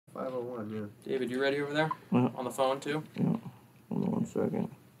501, yeah. David, you ready over there? Yeah. On the phone, too? Yeah. Hold on 1 second.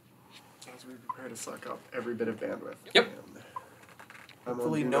 As we prepare to suck up every bit of bandwidth. Yep. And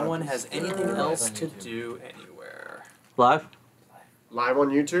Hopefully no one has anything else to do anywhere. Live? Live on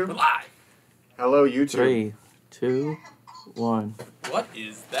YouTube? Live! Hello, YouTube. 3, 2, 1. What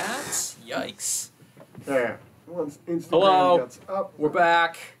is that? Yikes. There. Once Instagram Hello. gets up. We're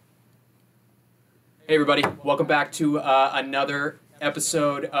back. Hey, everybody. Welcome back to another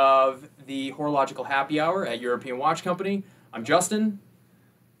episode of the Horological Happy Hour at European Watch Company. I'm Justin.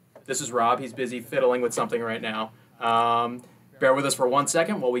 This is Rob. He's busy fiddling with something right now. Bear with us for 1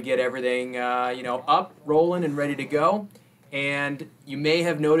 second while we get everything up, rolling, and ready to go. And you may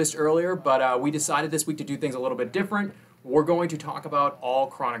have noticed earlier, but we decided this week to do things a little bit different. We're going to talk about all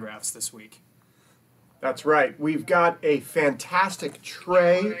chronographs this week. That's right. We've got a fantastic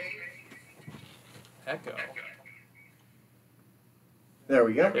tray. Echo. There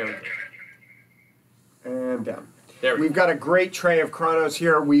we go. There we go. And down. There we We've got a great tray of chronos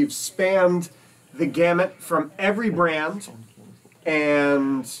here. We've spanned the gamut from every brand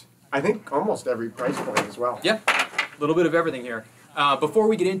and I think almost every price point as well. Yeah, a little bit of everything here. Before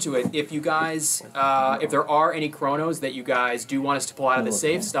we get into it, if you guys, if there are any chronos that you guys do want us to pull out of the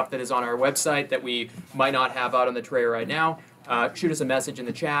safe, stuff that is on our website that we might not have out on the tray right now, shoot us a message in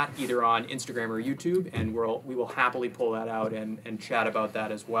the chat, either on Instagram or YouTube, and we will happily pull that out and chat about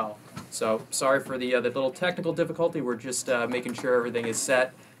that as well. So sorry for the little technical difficulty. We're just making sure everything is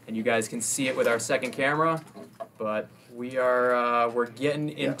set and you guys can see it with our second camera, but we're getting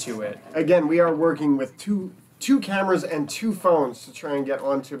into it. Again, we are working with two cameras and 2 phones to try and get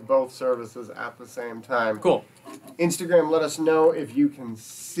onto both services at the same time. Cool. Instagram, let us know if you can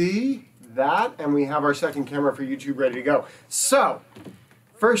see that, and we have our second camera for YouTube ready to go. So,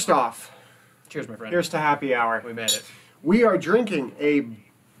 first off, Cheers, my friend. here's to happy hour. We made it. We are drinking a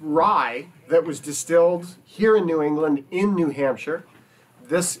rye that was distilled here in New England, in New Hampshire.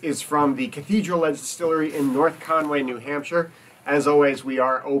 This is from the Cathedral Distillery in North Conway, New Hampshire. As always, we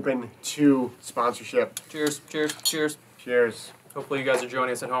are open to sponsorship. Cheers, cheers, cheers. Cheers. Hopefully you guys are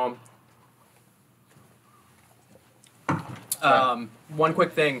joining us at home. One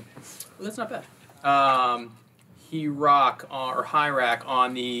quick thing. Well, that's not bad. Hyrac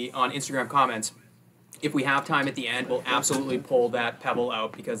on Instagram comments. If we have time at the end, we'll absolutely pull that pebble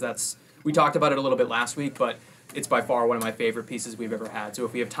out because we talked about it a little bit last week, but it's by far one of my favorite pieces we've ever had. So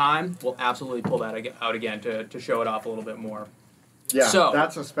if we have time, we'll absolutely pull that out again to show it off a little bit more. Yeah, so,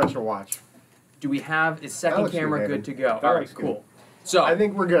 that's a special watch. Do we have is second camera good to go? That All right, looks cool. good. So I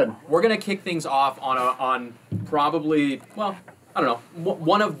think we're good. We're gonna kick things off on probably, well, I don't know,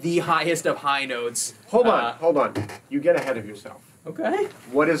 one of the highest of high notes. Hold on. You get ahead of yourself. Okay.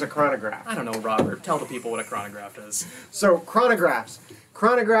 What is a chronograph? I don't know, Robert. Tell the people what a chronograph is. So, chronographs.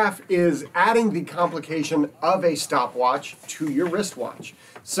 Chronograph is adding the complication of a stopwatch to your wristwatch.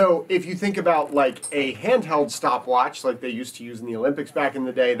 So, if you think about like a handheld stopwatch, like they used to use in the Olympics back in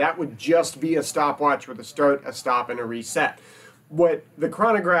the day, that would just be a stopwatch with a start, a stop, and a reset. What the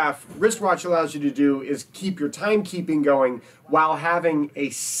chronograph wristwatch allows you to do is keep your timekeeping going while having a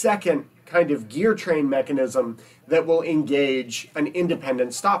second kind of gear train mechanism that will engage an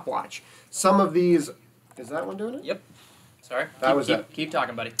independent stopwatch. Some of these, is that one doing it? Yep. Sorry. That was it. Keep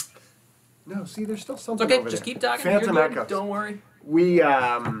talking, buddy. No, see, there's still something It's okay. over Just there. keep talking. Phantom You're good. echoes. Don't worry.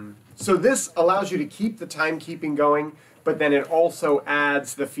 So this allows you to keep the timekeeping going, but then it also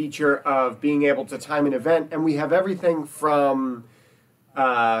adds the feature of being able to time an event, and we have everything from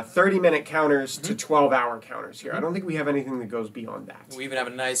 30-minute counters to 12-hour counters here. I don't think we have anything that goes beyond that. We even have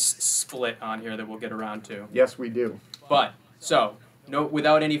a nice split on here that we'll get around to. Yes, we do. But, so,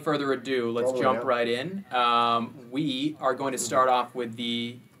 without any further ado, let's jump yeah. right in. We are going to start off with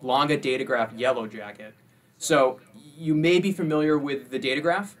the Longa Datograph Yellow Jacket. So, you may be familiar with the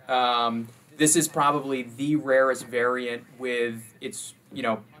Datograph. This is probably the rarest variant with its,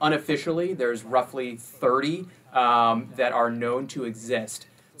 unofficially, there's roughly 30 that are known to exist.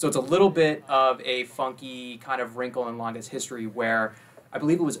 So it's a little bit of a funky kind of wrinkle in Longa's history where I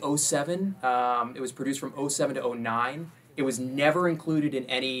believe it was 07. It was produced from 07 to 09. It was never included in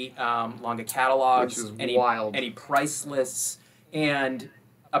any Longa catalogs, any price lists, and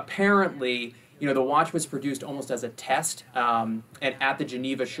apparently, the watch was produced almost as a test, and at the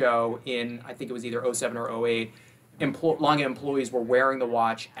Geneva show in, I think it was either 07 or 08, Longa employees were wearing the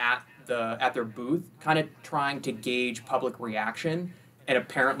watch at their booth, kind of trying to gauge public reaction, and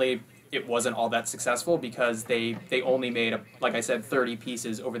apparently it wasn't all that successful because they only made, like I said, 30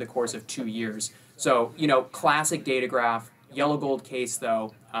 pieces over the course of 2 years. So, classic Datograph, yellow gold case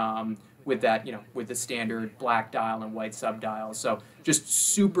though, with that, with the standard black dial and white subdial. So just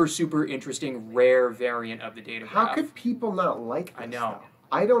super, super interesting, rare variant of the data graph. How could people not like this? I know. Though?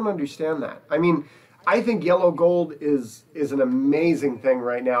 I don't understand that. I mean, I think yellow gold is an amazing thing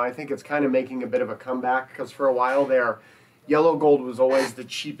right now. I think it's kind of making a bit of a comeback because for a while there, yellow gold was always the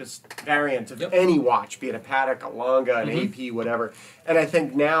cheapest variant of any watch, be it a Patek, a Longa, an AP, whatever. And I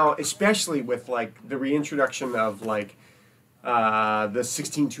think now, especially with like the reintroduction of like the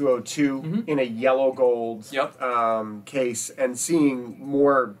 16202 in a yellow gold case, and seeing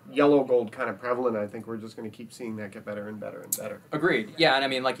more yellow gold kind of prevalent, I think we're just going to keep seeing that get better and better and better. Agreed. Yeah, and I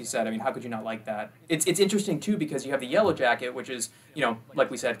mean, like you said, I mean, how could you not like that? It's interesting too because you have the yellow jacket, which is, like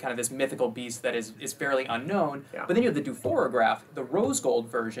we said, kind of this mythical beast that is fairly unknown. Yeah. But then you have the Duphorograph, the rose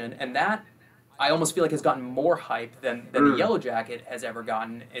gold version, and that I almost feel like has gotten more hype than the yellow jacket has ever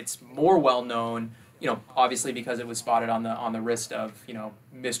gotten. It's more well known. Obviously because it was spotted on the wrist of,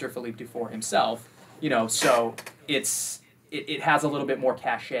 Mr. Philippe Dufour himself, so it has a little bit more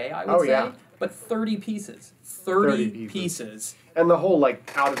cachet, I would say. Yeah. But 30 pieces. 30 pieces. And the whole,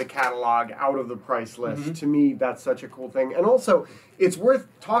 like, out of the catalog, out of the price list, to me, that's such a cool thing. And also, it's worth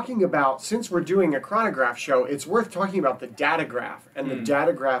talking about, since we're doing a chronograph show, it's worth talking about the datagraph and the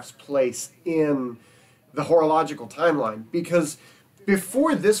datagraph's place in the horological timeline. Because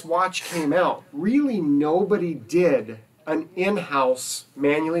before this watch came out, really nobody did an in-house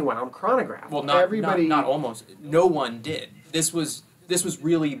manually wound chronograph. Well, not almost. No one did. This was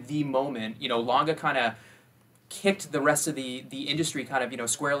really the moment. Longa kind of kicked the rest of the industry kind of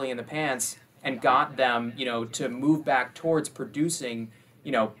squarely in the pants and got them to move back towards producing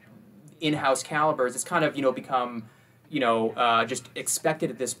in-house calibers. It's kind of become just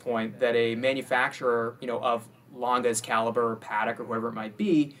expected at this point that a manufacturer of Longa's caliber, Patek, or whoever it might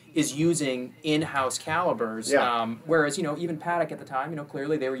be, is using in-house calibers. Yeah. Whereas, even Patek at the time,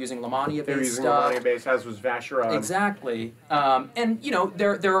 clearly they were using Lamania-based stuff. They were using Lamania-based, as was Vacheron. Exactly. And,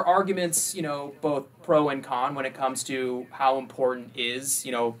 there are arguments, both pro and con when it comes to how important is,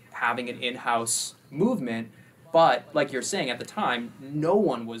 having an in-house movement. But, like you're saying, at the time, no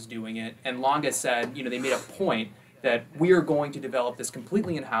one was doing it. And Longa said, they made a point that we are going to develop this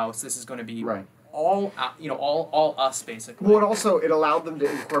completely in-house. This is going to be all us basically. Well, it allowed them to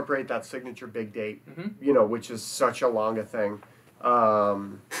incorporate that signature big date, which is such a Longa thing. I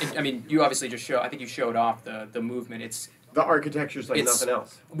mean, you obviously just I think you showed off the movement. It's the architecture's like nothing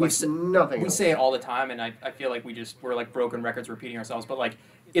else. We say it all the time, and I feel like we're like broken records repeating ourselves, but like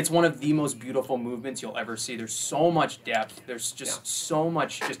it's one of the most beautiful movements you'll ever see. There's so much depth. There's just so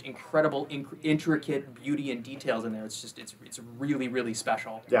much just incredible, intricate beauty and details in there. It's really, really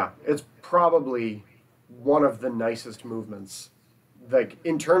special. Yeah, it's probably one of the nicest movements. Like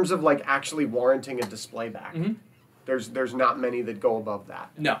in terms of like actually warranting a display back. There's not many that go above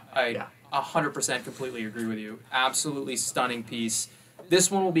that. No, I 100% completely agree with you. Absolutely stunning piece.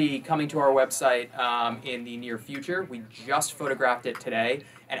 This one will be coming to our website in the near future. We just photographed it today,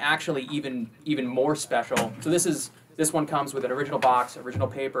 and actually even more special. So this one comes with an original box, original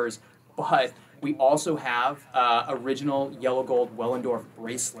papers, but we also have original yellow gold Wellendorf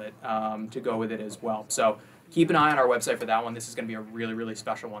bracelet to go with it as well. So keep an eye on our website for that one. This is going to be a really, really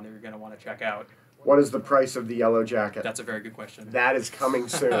special one that you're going to want to check out. What is the price of the yellow jacket? That's a very good question. That is coming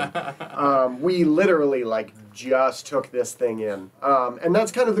soon. We literally just took this thing in. And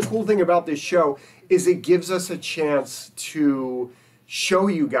that's kind of the cool thing about this show is it gives us a chance to show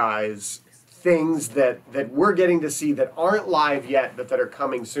you guys things that we're getting to see that aren't live yet, but that are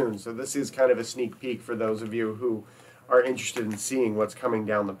coming soon. So this is kind of a sneak peek for those of you who are interested in seeing what's coming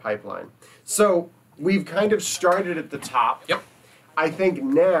down the pipeline. So we've kind of started at the top. Yep. I think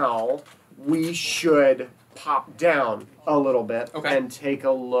now we should pop down a little bit and take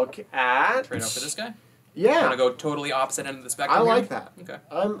a look at... Trade out for this guy? Yeah. Want to go totally opposite end of the spectrum I like here? that. Okay.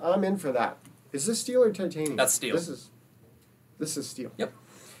 I'm in for that. Is this steel or titanium? That's steel. This is steel. Yep.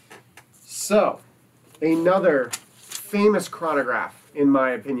 So, another famous chronograph, in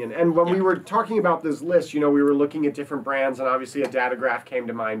my opinion. And when we were talking about this list, we were looking at different brands, and obviously a datagraph came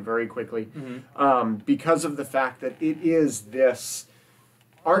to mind very quickly because of the fact that it is this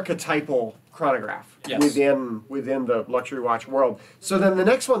archetypal chronograph within the luxury watch world. So then the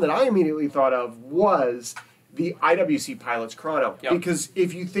next one that I immediately thought of was the IWC Pilot's Chrono. Yep. Because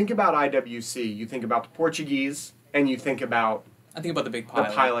if you think about IWC, you think about the Portuguese, and you think about... I think about the big Pilot.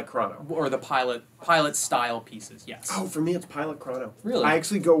 The Pilot Chrono. Or the Pilot style pieces, yes. Oh, for me it's Pilot Chrono. Really? I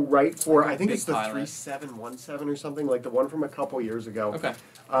actually go right for, I think it's the Pilot. 3717 or something, like the one from a couple years ago. Okay.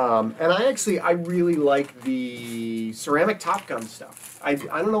 And I really like the ceramic Top Gun stuff. I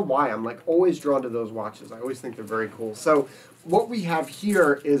don't know why, I'm always drawn to those watches. I always think they're very cool. So what we have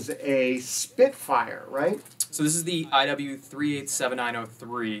here is a Spitfire, right? So this is the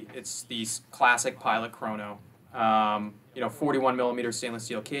IW387903. It's the classic Pilot chrono. 41 millimeter stainless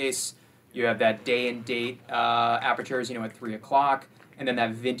steel case. You have that day and date apertures, at 3 o'clock, and then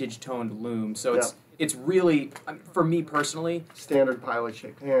that vintage toned lume. So it's really, for me personally, standard Pilot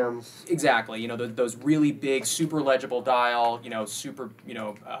shaped hands. Exactly. Those really big, super legible dial. Super.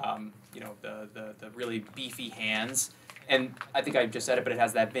 The really beefy hands. And I think I just said it, but it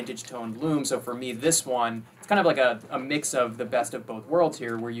has that vintage toned lume. So for me, this one, it's kind of like a mix of the best of both worlds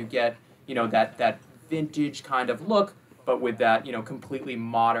here, where you get that vintage kind of look, but with that completely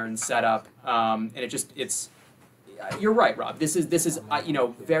modern setup. And it's you're right, Rob. This is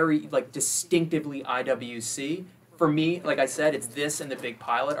very distinctively IWC. For me, like I said, it's this and the Big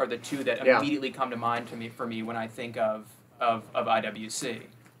Pilot are the two that immediately come to mind for me when I think of IWC.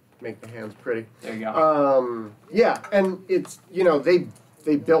 Make the hands pretty. There you go. Yeah, and it's they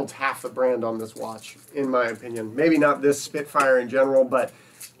built half the brand on this watch, in my opinion. Maybe not this Spitfire in general, but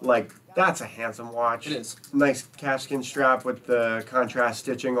that's a handsome watch. It is. Nice calfskin strap with the contrast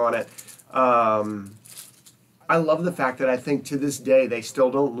stitching on it. I love the fact that I think to this day they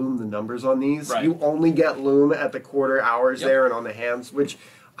still don't loom the numbers on these. Right. You only get loom at the quarter hours there and on the hands, which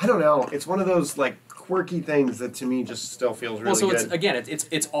I don't know. It's one of those quirky things that to me just still feels really good.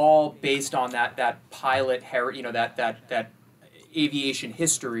 It's all based on that pilot that aviation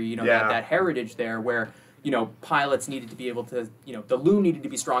history, that heritage there where pilots needed to be able to, the loom needed to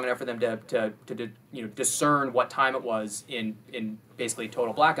be strong enough for them to discern what time it was in basically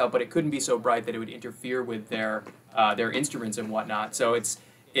total blackout, but it couldn't be so bright that it would interfere with their instruments and whatnot. So it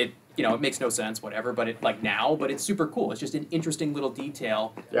makes no sense, whatever, but but it's super cool. It's just an interesting little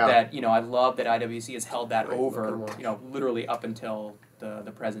detail that, I love that IWC has held that over, literally up until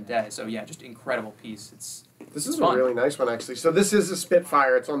the present day. So yeah, just incredible piece. This is a really nice one, actually. So this is a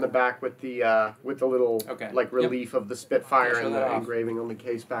Spitfire. It's on the back with the little relief of the Spitfire and the engraving on the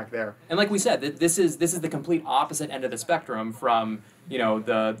case back there. And like we said, this is the complete opposite end of the spectrum from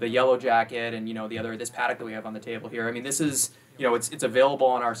the yellow jacket and this paddock that we have on the table here. I mean, this is it's available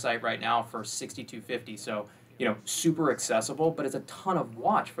on our site right now for $6,250. So super accessible, but it's a ton of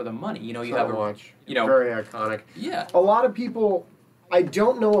watch for the money. You have a watch. Very iconic. Yeah. A lot of people. I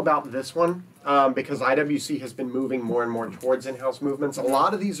don't know about this one because IWC has been moving more and more towards in-house movements. A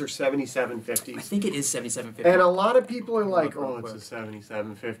lot of these are 7750s. I think it is 7750. And a lot of people are like, oh, it's a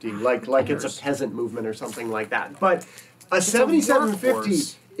 7750, like it's a peasant movement or something like that. But a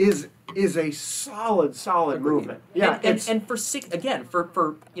 7750 is a solid movement. Yeah, and for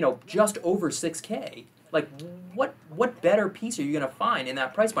just over 6K. What better piece are you going to find in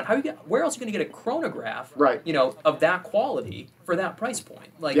that price point? Where else are you going to get a chronograph, of that quality for that price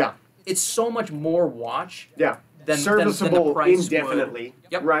point? It's so much more watch. Yeah. Than serviceable the price indefinitely,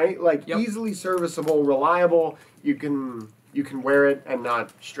 Yep. right? Easily serviceable, reliable. You can wear it and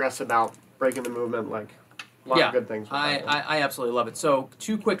not stress about breaking the movement. A lot of good things. I absolutely love it. So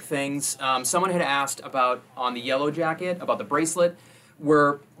 2 quick things. Someone had asked about on the yellow jacket about the bracelet.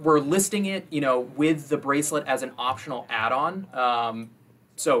 We're listing it, with the bracelet as an optional add-on.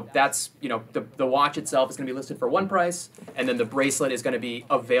 So that's, the watch itself is going to be listed for one price, and then the bracelet is going to be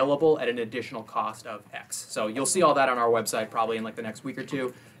available at an additional cost of X. So you'll see all that on our website probably in the next week or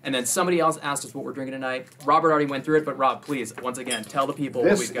two. And then somebody else asked us what we're drinking tonight. Robert already went through it, but Rob, please, once again, tell the people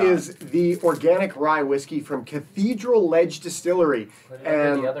what we've got. This is the organic rye whiskey from Cathedral Ledge Distillery. Put it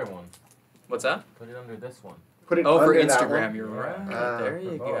under the other one. What's that? Put it under this one. Put it for under Instagram, that you're right. There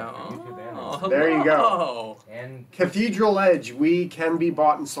you both, YouTube and go. Instagram. There you go. And Cathedral Edge, we can be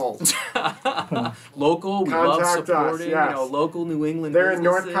bought and sold. Local, we love Contact us, supporting, yes. Local New England They're in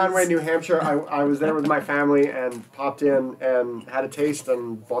North businesses. Conway, New Hampshire. I was there with my family and popped in and had a taste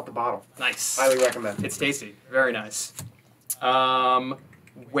and bought the bottle. Nice. Highly recommend. It's tasty. Very nice.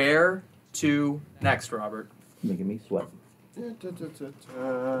 Where to next, Robert? Making me sweat.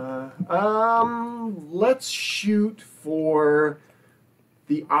 Let's shoot for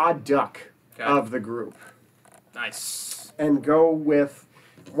the odd duck of the group. Nice. And go with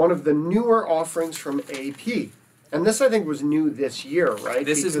one of the newer offerings from AP. And this, I think, was new this year, right?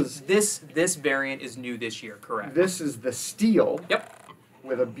 This variant is new this year, correct? This is the steel. Yep.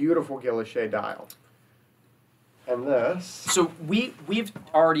 With a beautiful Guilloche dial. And this. So we've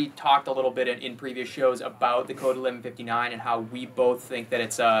already talked a little bit in previous shows about the Code 1159 and how we both think that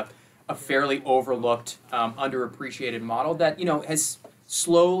it's a fairly overlooked, underappreciated model that has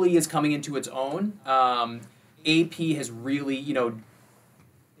slowly is coming into its own. AP has really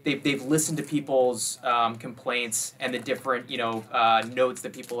they've listened to people's complaints and the different notes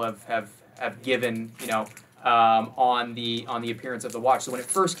that people have given on the appearance of the watch. So when it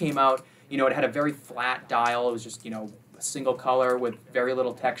first came out, it had a very flat dial. It was just a single color with very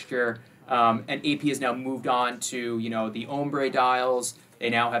little texture. And AP has now moved on to the ombre dials. They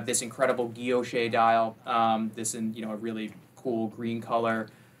now have this incredible guilloche dial. This in a really cool green color.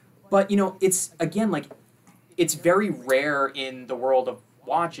 But it's again it's very rare in the world of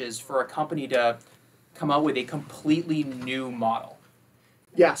watches for a company to come out with a completely new model.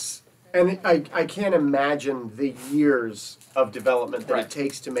 Yes. And I can't imagine the years of development that Right. it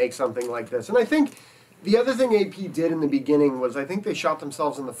takes to make something like this. And I think the other thing AP did in the beginning was I think they shot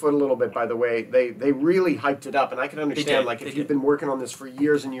themselves in the foot a little bit by the way. They really hyped it up. And I can understand, did. if you've been working on this for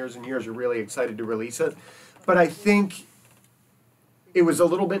years and years and years, you're really excited to release it. But I think it was a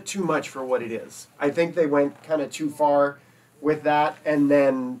little bit too much for what it is. I think they went kind of too far with that. And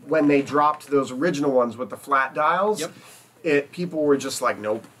then when they dropped those original ones with the flat dials, people were just like,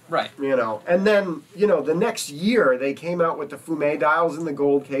 nope. Right. And then, the next year they came out with the Fume dials in the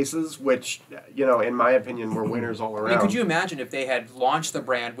gold cases, which, in my opinion, were winners all around. Could you imagine if they had launched the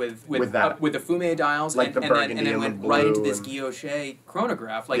brand with the Fume dials Like the and burgundy then and went the right into blue this and- guilloche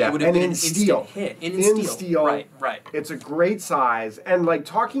chronograph? It Yeah, would have and been in an steel. instant hit. In steel. Right. It's a great size. And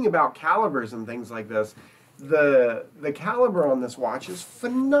talking about calibers and things like this, the caliber on this watch is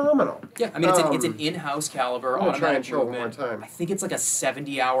phenomenal. Yeah, I mean it's an in-house caliber, I'm gonna try and automatic show it one more movement. time. I think it's like a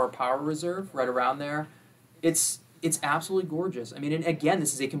 70-hour power reserve, right around there. It's absolutely gorgeous. I mean, and again,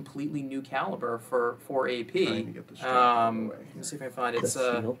 this is a completely new caliber for AP. Trying to get the strap out of the way. Let me see if I can find it. It's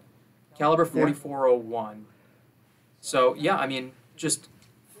The seal. caliber 4401. So yeah, I mean, just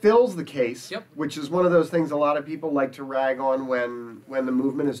Fills the case, Yep. which is one of those things a lot of people like to rag on when the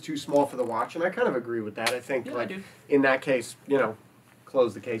movement is too small for the watch, and I kind of agree with that. I think Yeah, I do. in that case,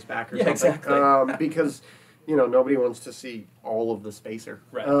 close the case back or Yeah, something, exactly. because nobody wants to see all of the spacer.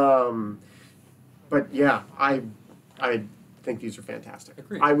 Right. But yeah, I think these are fantastic.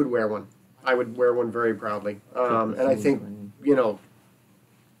 Agreed. I would wear one. I would wear one very proudly, and I think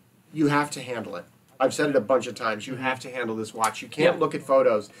you have to handle it. I've said it a bunch of times. You have to handle this watch. You can't Yeah. look at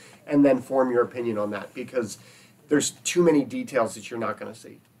photos and then form your opinion on that because there's too many details that you're not going to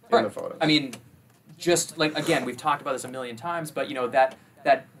see in the photos. I mean, just again, we've talked about this a million times, but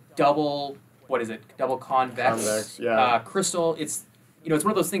that double, what is it? Double Convex, yeah. crystal. It's it's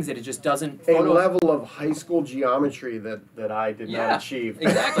one of those things that it just doesn't. a level of high school geometry that I did Yeah, not achieve.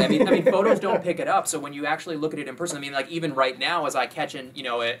 exactly. I mean, photos don't pick it up. So when you actually look at it in person, I mean, even right now, as I catch an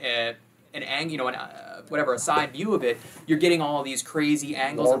angle, a side view of it, you're getting all these crazy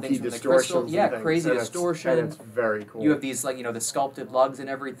angles and things from the crystal. Distortions Yeah, and things, crazy and distortion. it's very cool. You have these the sculpted lugs and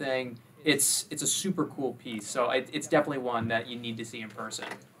everything. It's a super cool piece. So it's definitely one that you need to see in person.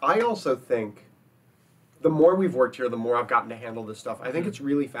 I also think the more we've worked here, the more I've gotten to handle this stuff. I think it's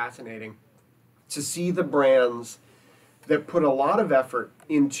really fascinating to see the brands that put a lot of effort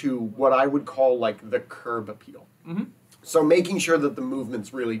into what I would call the curb appeal. Mm-hmm. So making sure that the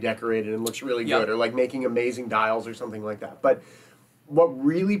movement's really decorated and looks really Yep. good, or making amazing dials or something like that. But what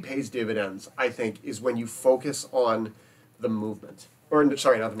really pays dividends, I think, is when you focus on the movement. Or,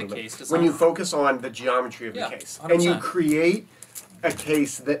 sorry, not the movement. case design. When you focus on the geometry of Yeah, the case. 100%. And you create a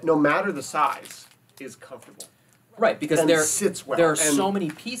case that, no matter the size, is comfortable. Right, because And there sits well. there are And- so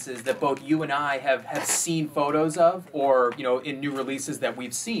many pieces that both you and I have seen photos of, or in new releases that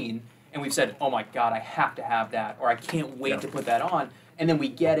we've seen, and we've said, "Oh my God, I have to have that," or "I can't wait Yeah. to put that on," and then we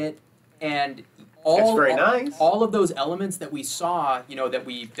get it, and It's very nice. all of those elements that we saw, that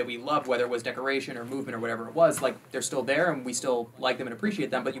we loved, whether it was decoration or movement or whatever it was, they're still there, and we still like them and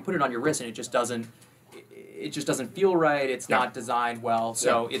appreciate them. But you put it on your wrist, and it just doesn't feel right. It's Yeah. not designed well,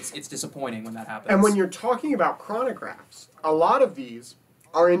 so it's disappointing when that happens. And when you're talking about chronographs, a lot of these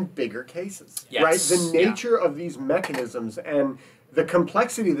are in bigger cases, Yes, right? The yeah. nature of these mechanisms and the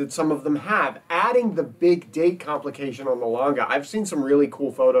complexity that some of them have, adding the big date complication on the Longa. I've seen some really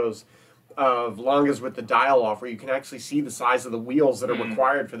cool photos of Longas with the dial off, where you can actually see the size of the wheels that are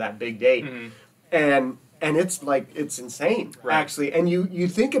required for that big date, and it's insane, Right. actually. And you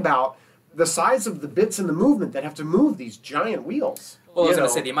think about the size of the bits in the movement that have to move these giant wheels. Well, I was you going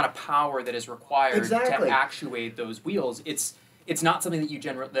to know. say the amount of power that is required Exactly. to actuate those wheels. It's not something that you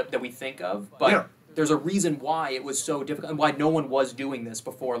that we think of, but Yeah. there's a reason why it was so difficult and why no one was doing this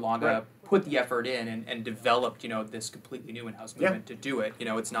before Longa Right. put the effort in and developed this completely new in-house Yeah. movement to do it.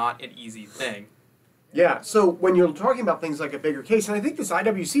 It's not an easy thing. Yeah, so when you're talking about things like a bigger case, and I think this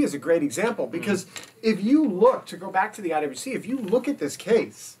IWC is a great example, because if you look, to go back to the IWC, if you look at this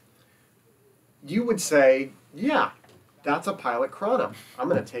case, you would say, yeah, that's a Pilot Chrono. I'm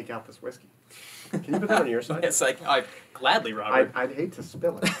going to take out this whiskey. Can you put that on your side? It's I gladly, Robert. I'd hate to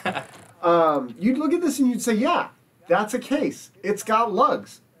spill it. you'd look at this and you'd say, yeah, that's a case. It's got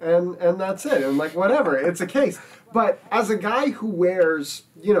lugs, and that's it. And like, whatever, it's a case. But as a guy who wears,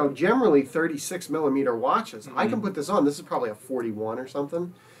 generally 36 millimeter watches, I can put this on. This is probably a 41 or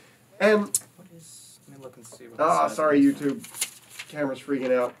something. And What is? Let me look and see. What the size sorry, is. YouTube, camera's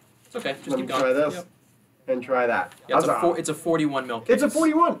freaking out. It's okay. Just Let me keep going. try this Yep. and try that. Yeah, it's Huzzah. it's a 41 mil case. It's a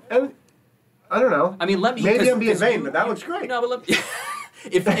 41, and I don't know. I mean, let me. Maybe 'cause- I'm being 'cause vain, you- but that you- looks great. No, but let me.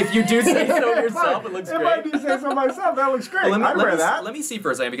 if you do say so yourself, it looks if great. I do say so myself, that looks great. Well, I'd wear me, that. let me see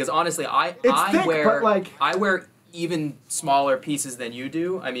for a second, because honestly, I thick, wear but, like- I wear even smaller pieces than you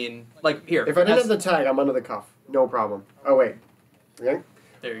do. I mean, like here. If I didn't as- have the tag, I'm under the cuff. No problem. Oh wait. Okay.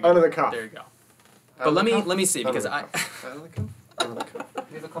 there you go. Under the cuff. There you go. Under But the let me cuff? see, Under because the I. cuff. Under the cuff. Under the cuff.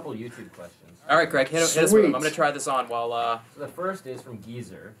 We have a couple YouTube questions. All right, Greg, hit us with Sweet. them. I'm gonna try this on while. So the first is from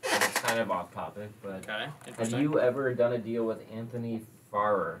Geezer. It's kind of off topic, but Okay. have Interesting. you ever done a deal with Anthony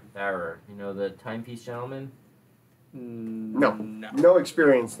Farrer? The timepiece gentleman? No. No. No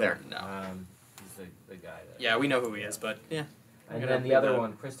experience there. No. He's the guy that. Yeah, we know who he is, but yeah. And gonna then the leave other that.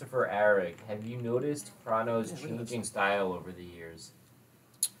 one, Christopher Arick. Have you noticed Chrono's Yeah, look at changing style over the years?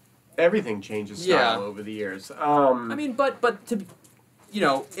 Everything changes Yeah. style over the years. I mean, but to,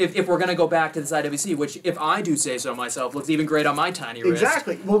 if we're gonna go back to this IWC, which if I do say so myself, looks even great on my tiny wrist.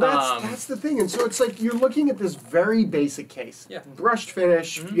 Exactly. Well, Um, that's the thing, and so it's like you're looking at this very basic case, Yeah. brushed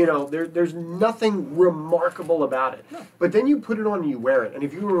finish. Mhm. There's nothing remarkable about it. No. But then you put it on and you wear it, and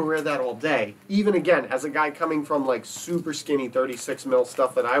if you were to wear that all day, even again as a guy coming from like super skinny 36 mil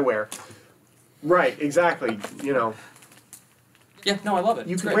stuff that I wear, right? Exactly. Yeah, no, I love it.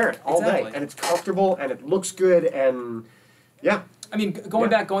 You It's can great. wear it all Exactly. day, and it's comfortable, and it looks good, and yeah. I mean, going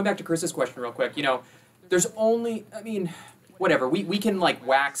Yeah. back to Chris's question real quick. There's only. I mean, whatever. We can like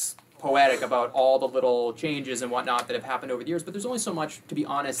wax poetic about all the little changes and whatnot that have happened over the years, but there's only so much, to be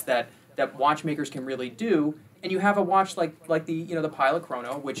honest, that watchmakers can really do. And you have a watch like the the Pilot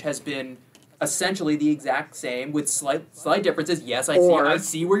Chrono, which has been essentially the exact same with slight differences. Yes, I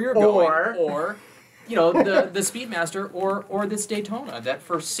see where you're going. Or the Speedmaster or this Daytona that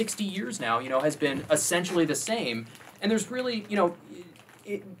for 60 years now has been essentially the same. And there's really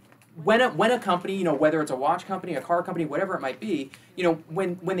when a company whether it's a watch company, a car company, whatever it might be,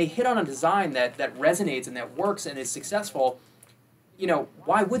 when they hit on a design that resonates and that works and is successful,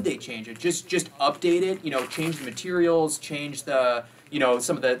 why would they change it? Just update it, change the materials, change the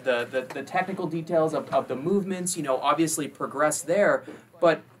some of the technical details of the movements, obviously progress there,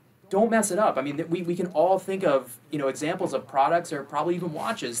 but don't mess it up. I mean, we can all think of examples of products or probably even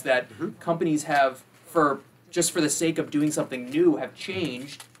watches that companies have for the sake of doing something new have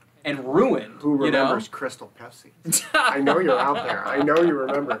changed and ruined. Who remembers Crystal Pepsi? I know you're out there. I know you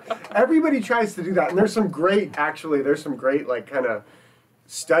remember. Everybody tries to do that, and there's some great like kind of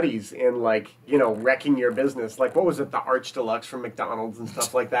studies in like wrecking your business. Like what was it, the Arch Deluxe from McDonald's and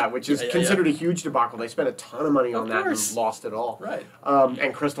stuff like that, which is Yeah. considered a huge debacle. They spent a ton of money on that course. and lost it all. Right.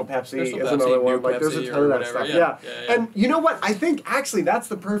 And Crystal Pepsi Crystal is Pepsi, another New one. Like there's a Pepsi ton or of that whatever. stuff. Yeah. And you know what? I think actually that's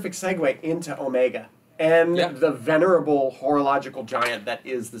the perfect segue into Omega and Yeah. the venerable horological giant that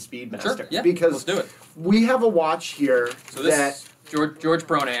is the Speedmaster. Sure. Yeah. Because let's do it. we have a watch here So this that. George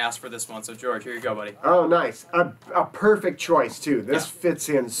Prone asked for this one. So George, here you go, buddy. Oh, nice. A perfect choice, too. This Yeah. fits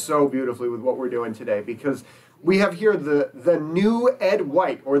in so beautifully with what we're doing today because we have here the new Ed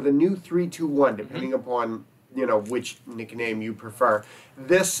White or the new 321, depending upon, which nickname you prefer.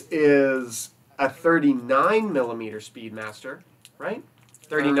 This is a 39 millimeter Speedmaster, right?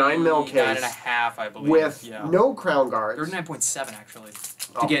 39 mil case 39.5, I believe. with yeah. no crown guards. 39.7 actually.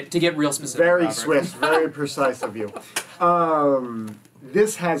 Oh. To get real specific. Very Robert. swift, very precise of you.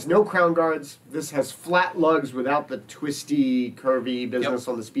 This has no crown guards. This has flat lugs without the twisty, curvy business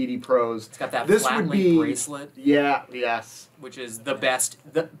on the Speedy Pros. It's got that This flat would link be bracelet, yeah, yes. which is the best.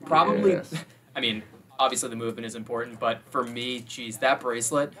 Probably. Yes. I mean, obviously the movement is important, but for me, geez, that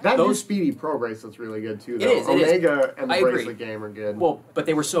bracelet. That new those Speedy Pro bracelet's really good too. Though. is, it is. Omega and the I agree. bracelet game are good. well, but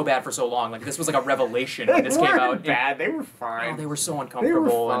they were so bad for so long. Like this was like a revelation when they this came weren't out. bad. They were Oh, fine. they were so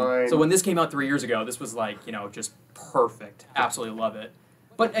uncomfortable. fine. And so when this came out 3 years ago, this was like, just perfect. Absolutely love it.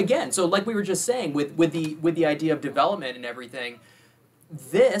 But again, so like we were just saying, with the idea of development and everything,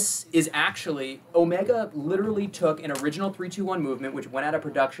 this is actually Omega literally took an original 321 movement, which went out of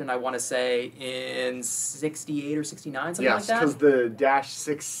production, I want to say, in 68 or 69, something like Yes, that. because the Dash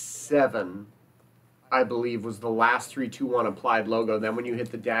 67, I believe, was the last 321 applied logo. Then when you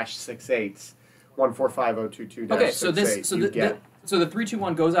hit the Dash 68s, 145022-68, Okay, so you get. so the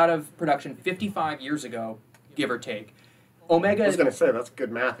 321 goes out of production 55 years ago, give or take. Omega. I was going to say, that's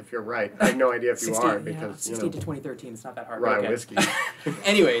good math if you're right. I have no idea if you 16, are, yeah, because, 16 to 2013, it's not that hard. rye Okay. whiskey.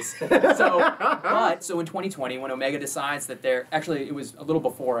 Anyways, so in 2020, when Omega decides that they're actually, it was a little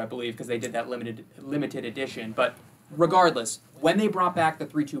before, I believe, because they did that limited edition. But regardless, when they brought back the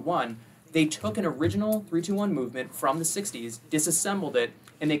 321, they took an original 321 movement from the 60s, disassembled it,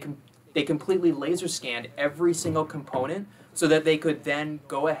 and they completely laser scanned every single component so that they could then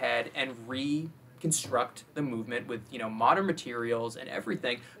go ahead and reconstruct the movement with modern materials and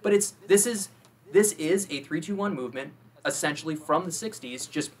everything. But this is a 321 movement essentially from the 60s,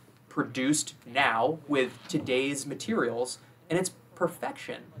 just produced now with today's materials, and it's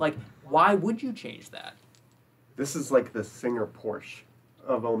perfection. Like, why would you change that? This is like the Singer Porsche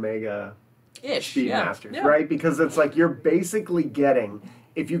of Omega Speedmasters, yeah. right? Because it's like you're basically getting,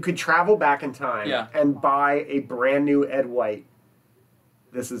 if you could travel back in time and buy a brand new Ed White,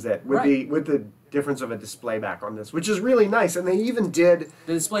 this is it. With the difference of a display back on this, which is really nice. And they even did...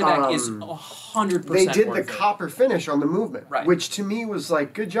 The display back is 100% They did worth the it. copper finish on the movement, Right. which to me was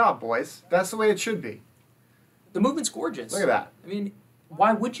like, good job, boys. That's the way it should be. The movement's gorgeous. Look at that. I mean,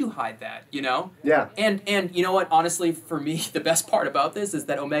 why would you hide that, Yeah. And you know what, honestly, for me, the best part about this is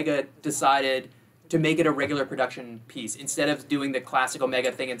that Omega decided to make it a regular production piece. Instead of doing the classic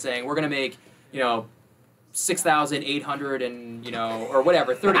Omega thing and saying, we're going to make, 6,800 and, or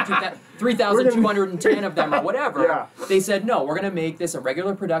whatever, 3,210 of them or whatever. Yeah. They said, no, we're going to make this a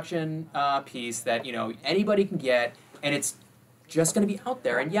regular production piece that, anybody can get, and it's just going to be out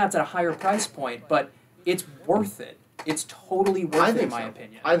there. And yeah, it's at a higher price point, but it's worth it. It's totally worth it, in my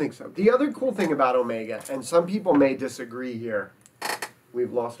opinion. I think so. The other cool thing about Omega, and some people may disagree here,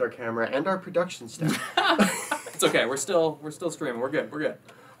 we've lost our camera and our production staff. It's okay. We're still streaming. We're good.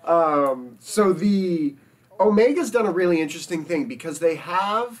 So the Omega's done a really interesting thing because they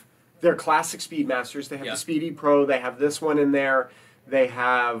have their classic Speedmasters. They have the Speedy Pro. They have this one in there. They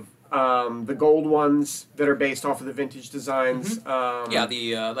have the gold ones that are based off of the vintage designs.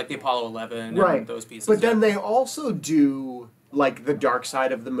 Mm-hmm. Like the Apollo 11 right. and those pieces. But then they also do like the Dark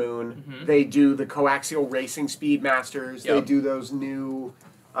Side of the Moon. Mm-hmm. They do the coaxial racing Speedmasters. Yep. They do those new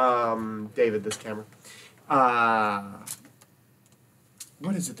David, this camera.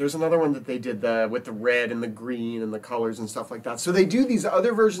 What is it? There's another one that they did with the red and the green and the colors and stuff like that. So they do these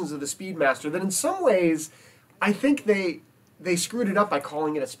other versions of the Speedmaster that in some ways, I think they screwed it up by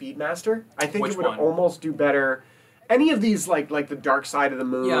calling it a Speedmaster. I think Which it would one? almost do better. Any of these, like the Dark Side of the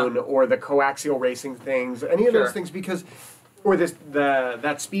Moon or the coaxial racing things, any of those things, because, or that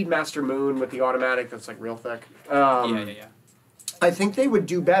Speedmaster Moon with the automatic that's like real thick. Yeah. I think they would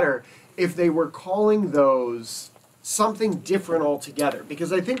do better if they were calling those something different altogether,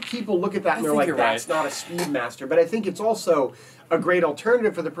 because I think people look at that and they're like, that's not a Speedmaster. But I think it's also a great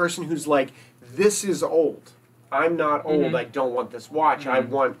alternative for the person who's like, this is old. I'm not old. Mm-hmm. I don't want this watch. I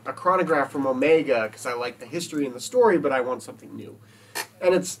want a chronograph from Omega because I like the history and the story, but I want something new.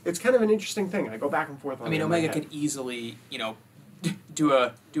 And it's kind of an interesting thing. I go back and forth on it. I mean, in my Omega head. could easily, do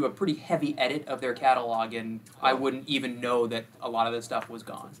a pretty heavy edit of their catalog, and I wouldn't even know that a lot of this stuff was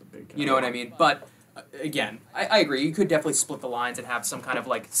gone. You know what I mean? But again, I agree. You could definitely split the lines and have some kind of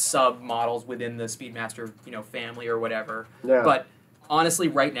like sub models within the Speedmaster, family or whatever. Yeah. But honestly,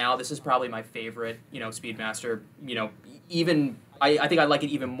 right now, this is probably my favorite, Speedmaster. Even I think I like it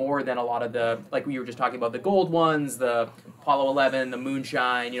even more than a lot of the, like we were just talking about, the gold ones, the Apollo 11, the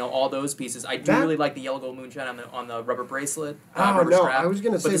Moonshine, all those pieces. I do really like the yellow gold Moonshine on the rubber bracelet. Rubber strap, I was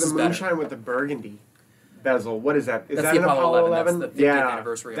going to say the Moonshine with the burgundy bezel. What is that? Is That's that the an Apollo 11? 11? That's the 50th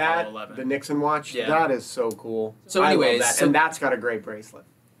anniversary of Apollo 11. The Nixon watch? Yeah. That is so cool. So I love anyways, that. And that's got a great bracelet.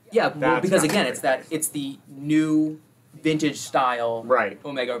 Yeah, well, because again, great. it's the new vintage style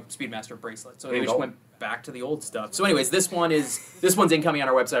Omega Speedmaster bracelet. So they just went back to the old stuff. So anyways, this one's incoming on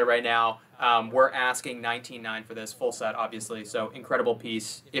our website right now. We're asking $19,900 for this full set, obviously. So incredible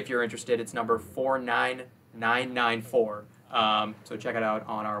piece. If you're interested, it's number 49994. So check it out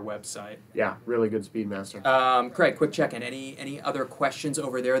on our website. Yeah, really good Speedmaster. Craig, quick check-in. Any other questions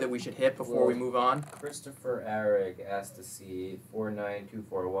over there that we should hit before we move on? Christopher Arrig asked to see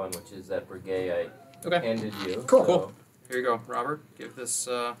 49241, which is that Breguet I Okay. handed you. Cool. Cool. Here you go, Robert. Give this.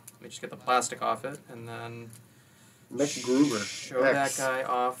 Let me just get the plastic off it, and then Mick Gruber. show that guy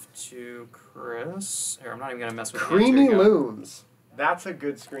off to Chris. Here, I'm not even gonna mess with Creamy the hands. Here you go. Looms. That's a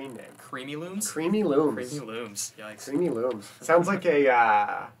good screen name. Creamy Looms. Creamy Looms. Creamy Looms. Yikes. Creamy Looms. Sounds like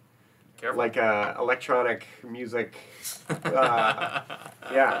a Careful. like a electronic music.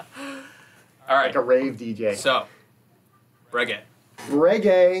 Yeah, All right. like a rave DJ. So, Breguet.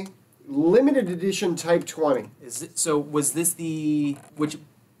 Reggae limited edition Type 20. So was this the which?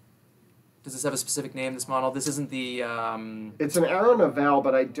 Does this have a specific name, this model? This isn't the... It's an Aero Naval,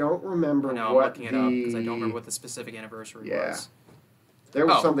 but I don't remember I'm what looking it up because I don't remember what the specific anniversary was. There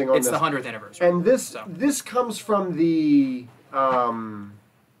was something on it's this. the 100th anniversary. And this comes from the...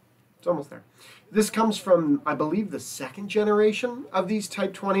 it's almost there. This comes from, I believe, the second generation of these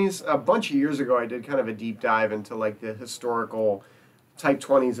Type 20s. A bunch of years ago, I did kind of a deep dive into like the historical Type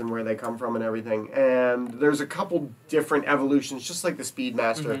 20s and where they come from and everything. And there's a couple different evolutions, just like the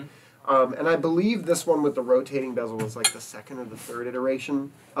Speedmaster. And I believe this one with the rotating bezel was like the second or the third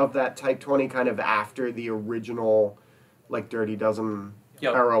iteration of that Type 20, kind of after the original, like, Dirty Dozen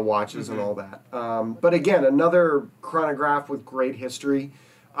era watches and all that. But again, another chronograph with great history.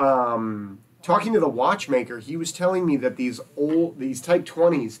 Talking to the watchmaker, he was telling me that these Type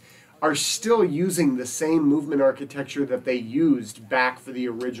 20s are still using the same movement architecture that they used back for the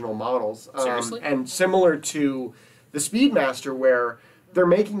original models. Seriously? And similar to the Speedmaster, where they're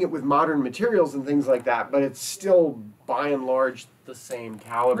making it with modern materials and things like that, but it's still, by and large, the same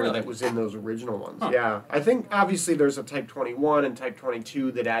caliber that was in those original ones. Yeah. I think, obviously, there's a Type 21 and Type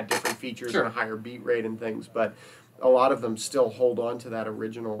 22 that add different features and a higher beat rate and things, but a lot of them still hold on to that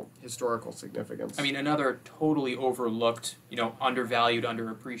original historical significance. I mean, another totally overlooked, undervalued,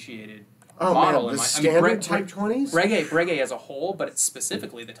 underappreciated Oh model. man, the standard Type 20s? Breguet as a whole, but it's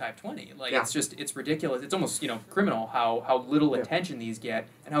specifically the Type 20. Like, it's ridiculous. It's almost, criminal how little attention these get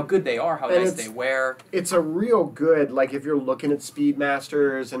and how good they are, how nice they wear. It's a real good, like if you're looking at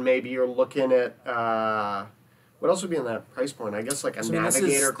Speedmasters and maybe you're looking at, what else would be in that price point? I guess like a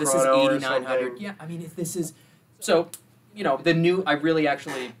Navigator this Chrono is or something. 8,900. Yeah, I mean, if this is... So, the new... I really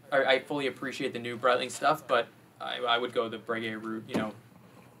actually... I fully appreciate the new Breitling stuff, but I would go the Breguet route,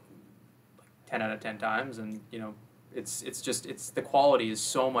 10 out of 10 times, and it's the quality is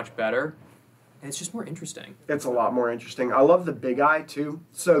so much better, and it's just more interesting. It's a lot more interesting. I love the Big Eye too.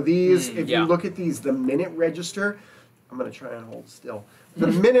 So these, if you look at these, the minute register, I'm gonna try and hold still. The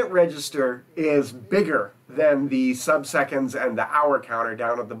minute register is bigger than the sub-seconds and the hour counter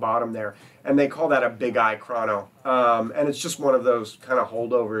down at the bottom there, and they call that a Big Eye chrono. And it's just one of those kind of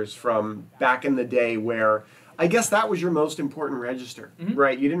holdovers from back in the day where I guess that was your most important register,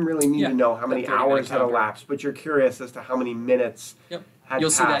 right? You didn't really need to know how many hours had elapsed, but you're curious as to how many minutes had You'll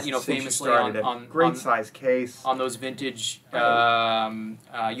passed see that, famously on great size case. On those vintage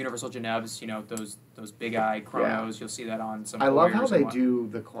Universal Genevs, those Big Eye chronos, you'll see that on some. I love how they do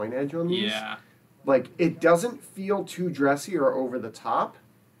the coin edge on these. Yeah. Like, it doesn't feel too dressy or over the top,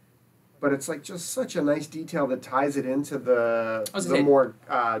 but it's like just such a nice detail that ties it into the more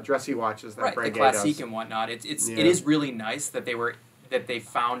dressy watches that Breguet the classique does. and whatnot. It is really nice that they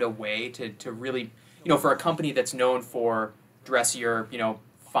found a way to really, for a company that's known for dressier,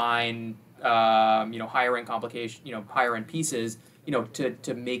 fine, higher end higher end pieces,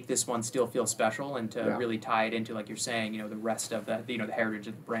 to make this one still feel special and to really tie it into, like you're saying, the rest of the heritage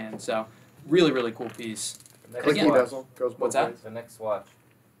of the brand. So really, really cool piece. Clicky bezel goes both ways. The next watch.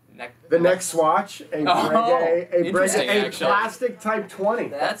 The next swatch, a plastic Type 20.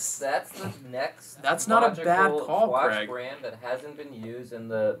 That's the next. That's not a bad call, watch Craig. brand that hasn't been used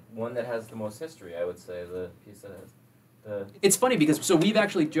and the one that has the most history. I would say the piece that has. It's funny because we've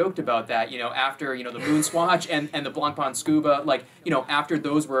actually joked about that, after, the Moon Swatch and the Blancpain Scuba, like, after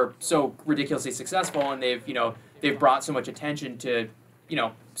those were so ridiculously successful and they've brought so much attention to,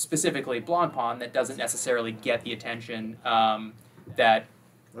 specifically Blancpain that doesn't necessarily get the attention that...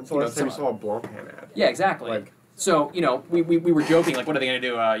 When's the last time you saw a Blancpain ad? Yeah, exactly. Like, so, we were joking, like, what are they going to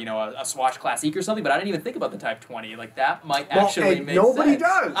do, a Swatch Classique or something? But I didn't even think about the Type 20. Like, that might actually make nobody sense.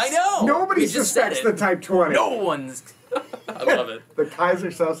 does. I know. Nobody suspects the Type 20. No one's... I love it. The Kaiser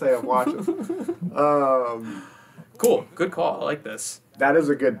Sose of watches. Cool. Good call. I like this. That is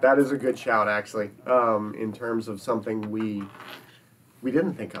a good shout, actually, in terms of something we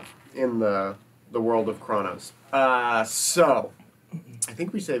didn't think of in the world of chronos. So, I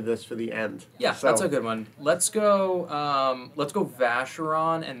think we saved this for the end. Yeah, so, that's a good one. Let's go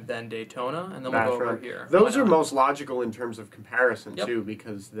Vacheron and then Daytona, and then we'll go over here. Those are most logical in terms of comparison, too,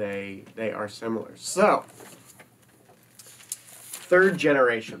 because they are similar. So, third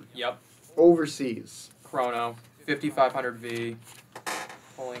generation. Yep. Overseas. Chrono, 5500V.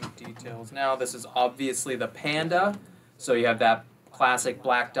 Pulling details now. This is obviously the Panda. So you have that classic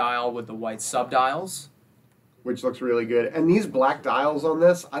black dial with the white subdials. Which looks really good. And these black dials on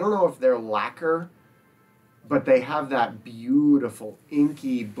this, I don't know if they're lacquer, but they have that beautiful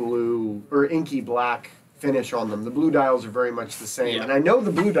inky blue, or inky black finish on them. The blue dials are very much the same. Yeah. And I know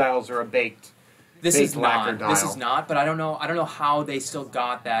the blue dials are a baked lacquer dial. This is not, but I don't know how they still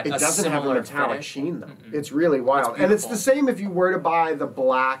got that. It doesn't have a metallic finish. sheen, though. It's really wild. And it's the same if you were to buy the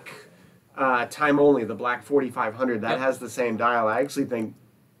black time only, the black 4500, that Yep. has the same dial. I actually think,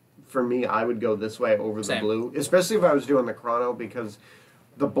 for me, I would go this way over the Same. blue, especially if I was doing the chrono, because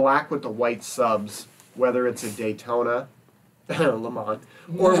the black with the white subs, whether it's a Daytona, Le Mans,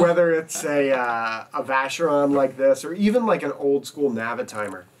 or whether it's a Vacheron like this, or even like an old school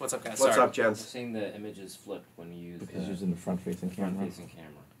Navitimer. What's up, guys? What's Sorry. up, I'm gents? seeing the images flipped when you use Because the using the front-facing camera. front-facing camera.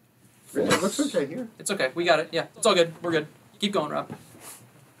 Really? It looks okay here. It's okay. We got it. Yeah, it's all good. We're good. Keep going, Rob.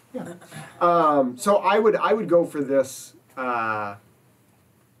 So I would go for this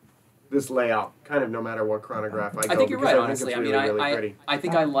this layout, kind of no matter what chronograph I go. I think you're because right. I think Honestly, it's I mean, really, really I pretty.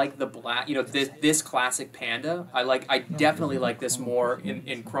 think I like the black. You know, this classic Panda. I definitely like this more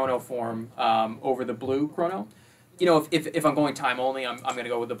in chrono form over the blue chrono. You know, if I'm going time only, I'm going to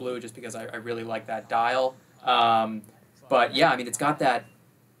go with the blue just because I really like that dial. But yeah, I mean, it's got that.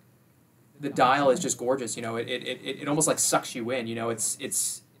 The dial is just gorgeous. You know, it almost like sucks you in. You know,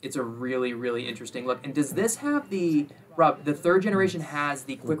 it's a really, really interesting look. And does this have the Rob? The third generation has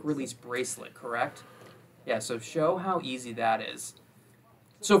the quick release bracelet, correct? Yeah. So show how easy that is.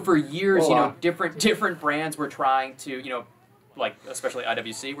 So for years, you know, different brands were trying to, you know, like especially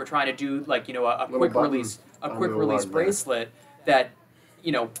IWC, were trying to do like, you know, a quick release bracelet that,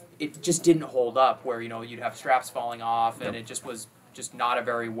 you know, it just didn't hold up. Where, you know, you'd have straps falling off, and it just was just not a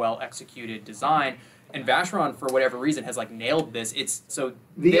very well executed design. And Vacheron, for whatever reason, has like nailed this. It's so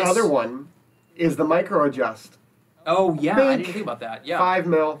The this, other one is the micro adjust. Oh yeah, I Big didn't think about that. Yeah, 5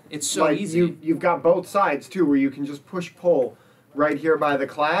 mil. It's so like easy. You've got both sides too, where you can just push pull right here by the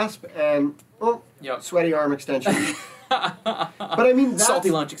clasp, and Yep. sweaty arm extension. But I mean, that's,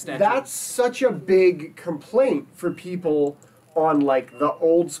 Salty lunch extension. That's such a big complaint for people on like the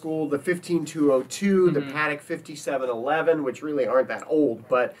old school, the 15202, the Patek 5711, which really aren't that old,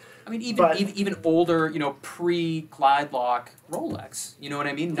 but I mean, even older, you know, pre-glide lock Rolex. You know what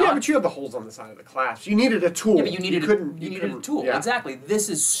I mean? yeah, but you had the holes on the side of the clasp. You needed a tool. Yeah, but you needed couldn't- a tool. yeah. Exactly. This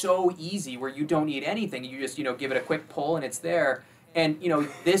is so easy where you don't need anything. You just, you know, give it a quick pull and it's there. And, you know,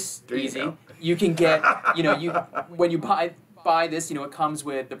 this There you easy. go. You can get, you know, when you buy this, you know, it comes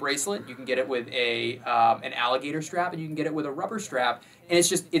with the bracelet. You can get it with an alligator strap, and you can get it with a rubber strap. And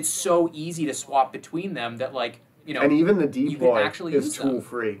it's so easy to swap between them that, like, you know, And even the you can deploy actually is use them. tool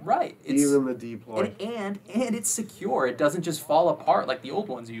free. Right. Even the deploy. And it's secure. It doesn't just fall apart like the old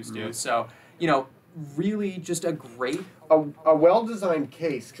ones used to. So, you know, really just a great. A well-designed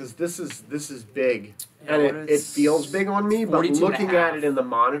case, because this is big, Yeah, and what it is feels big on me. But 42 and a looking half. at it in the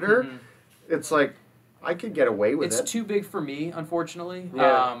monitor, it's like I could get away with It's it. too big for me, unfortunately.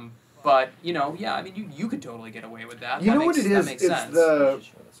 Yeah. But you know, yeah, I mean, you could totally get away with that. You That know what makes- it is? That makes It's sense.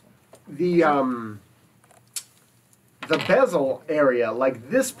 the bezel area, like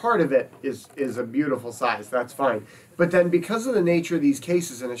this part of it is a beautiful size. That's fine. But then because of the nature of these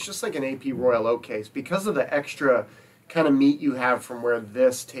cases, and it's just like an AP Royal Oak case, because of the extra kind of meat you have from where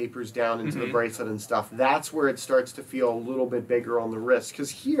this tapers down into the bracelet and stuff, that's where it starts to feel a little bit bigger on the wrist. Because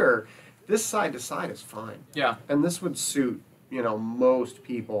here, this side to side is fine. Yeah. And this would suit, you know, most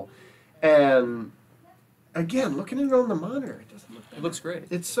people. And again, looking at it on the monitor, it doesn't look that It looks great.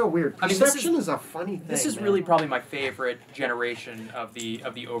 It's so weird. I mean, this Perception is a funny thing. This is man. really probably my favorite generation of the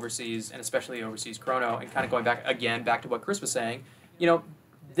overseas, and especially overseas chrono. And kind of going back to what Chris was saying, you know,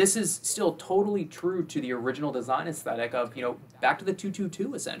 this is still totally true to the original design aesthetic of, you know, back to the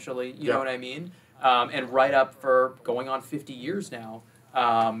 222 essentially. You know what I mean? And right up for going on 50 years now.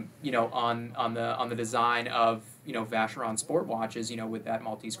 You know, on the design of, you know, Vacheron sport watches. You know, with that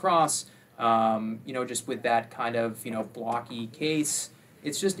Maltese cross. You know, just with that kind of, you know, blocky case.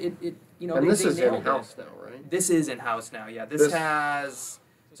 It's just you know. And this is nailed in house now, right? This is in house now. Yeah, this has.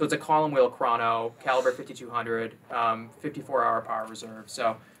 So it's a column wheel chrono, caliber 5200, 54-hour power reserve.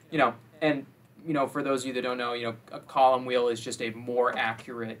 So, you know, and, you know, for those of you that don't know, you know, a column wheel is just a more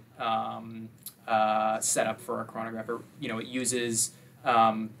accurate setup for a chronograph. You know, it uses, you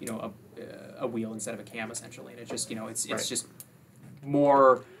know, a wheel instead of a cam essentially, and it just, you know, it's just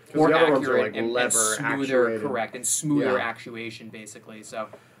more the other ones are accurate like and lever smoother, actuated. correct, and smoother Yeah. actuation basically. So,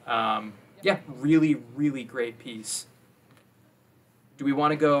 yeah, really, really great piece. Do we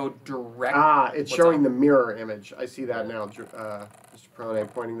want to go direct? It's What's showing up? the mirror image. I see that now, Mr. Prone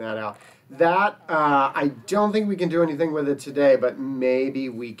pointing that out. That, I don't think we can do anything with it today, but maybe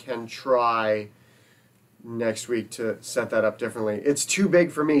we can try next week to set that up differently. It's too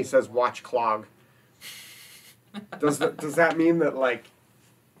big for me, says Watch Clog. Does that mean that, like,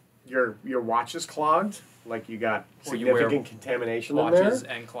 your watch is clogged? Like you got Or you wear significant contamination in there? Watches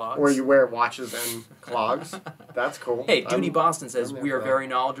and clogs. Or you wear watches and clogs? That's cool. Hey, Duty I'm- Boston says I'm there we are for that. very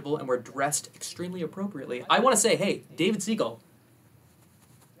knowledgeable and we're dressed extremely appropriately. I want to say, hey, David Siegel,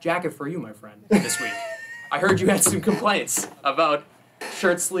 jacket for you, my friend, this week. I heard you had some complaints about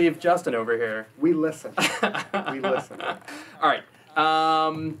shirt sleeve Justin over here. We listen. We listen. All right.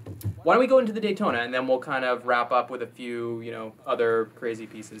 Why don't we go into the Daytona, and then we'll kind of wrap up with a few, other crazy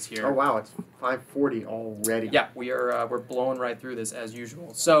pieces here. Oh wow, it's 5:40 already. Yeah, we're blowing right through this as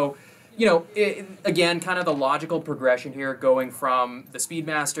usual. So, again, kind of the logical progression here, going from the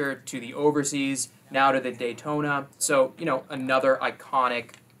Speedmaster to the Overseas, now to the Daytona. So, another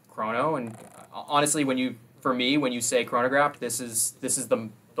iconic chrono, and honestly, when you say chronograph, this is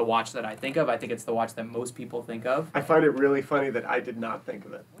the watch that I think of. I think it's the watch that most people think of. I find it really funny that I did not think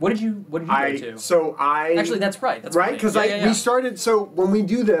of it. What did you go to? Actually, that's right. That's right, because we started. So when we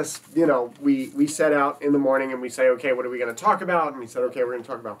do this, we set out in the morning and we say, okay, what are we going to talk about? And we said, okay, we're going to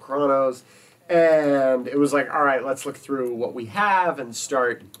talk about chronos. And it was like, all right, let's look through what we have and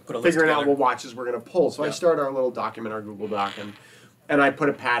start figuring out what watches we're going to pull. So I start our little document, our Google Doc, and I put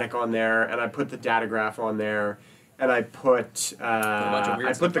a Patek on there, and I put the datograph on there. And I put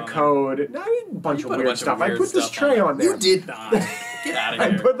the code. No, I did a bunch of weird stuff. I put this tray on there. You did not. Get out of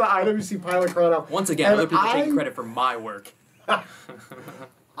here. I put the IWC Pilot Chrono. Once again, other people taking credit for my work.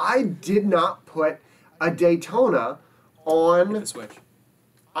 I did not put a Daytona on the Switch.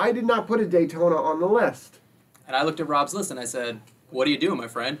 I did not put a Daytona on the list. And I looked at Rob's list and I said, "What are you doing, my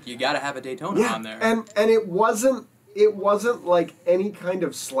friend? You got to have a Daytona on there." And it wasn't like any kind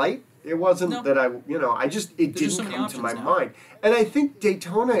of slight. It wasn't that it didn't come to my mind. And I think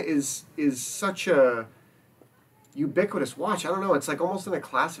Daytona is such a ubiquitous watch. I don't know. It's like almost in a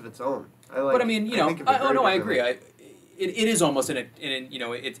class of its own. But I mean, I agree. It is almost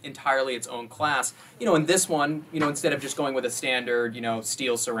it's entirely its own class. In this one, instead of just going with a standard,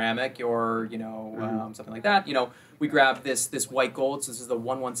 steel ceramic or, something like that, we grabbed this white gold. So this is the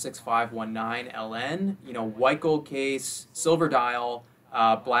 116519 LN, white gold case, silver dial,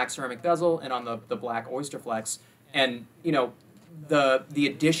 black ceramic bezel, and on the black Oyster Flex. And, the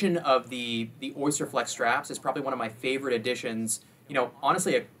addition of the Oyster Flex straps is probably one of my favorite additions,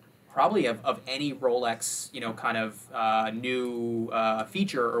 honestly, probably of any Rolex, kind of new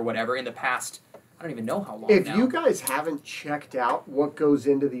feature or whatever in the past. I don't even know how long If now. you guys haven't checked out what goes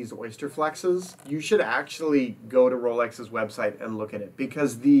into these Oyster Flexes, you should actually go to Rolex's website and look at it,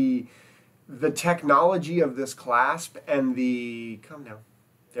 because the technology of this clasp and the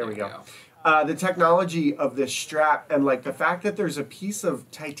there we go. The technology of this strap and like the fact that there's a piece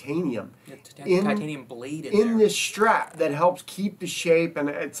of titanium titanium blade in this strap that helps keep the shape, and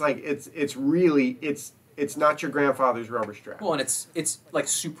it's like it's really not your grandfather's rubber strap. Well, and it's like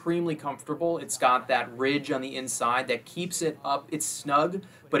supremely comfortable. It's got that ridge on the inside that keeps it up. It's snug,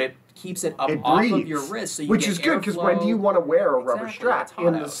 but it keeps it up off of your wrist, so you which get is good, because airflow. when do you want to wear a rubber strap? It's hot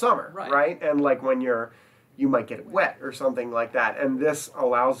In out. the summer, right? And like when you might get it wet or something like that, and this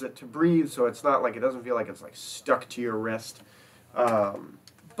allows it to breathe, so it's not like, it doesn't feel like it's like stuck to your wrist.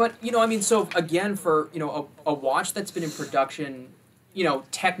 But so again, for a watch that's been in production,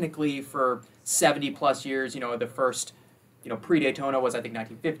 technically for 70 plus years, the first pre-Daytona was, I think,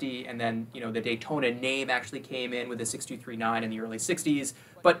 1950, and then the Daytona name actually came in with the 6239 in the early 60s.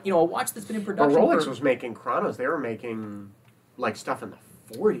 But a watch that's been in production. But Rolex was making chronos; they were making like stuff in the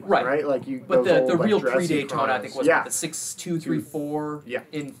 40s, right? Like But the old, real like, pre-Daytona, I think, was the 6234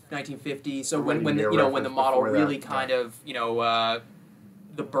 in 1950. So when the model really kind of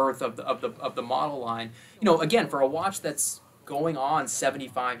the birth of the model line, again, for a watch that's going on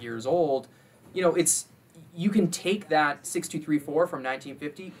 75 years old, you can take that 6234 from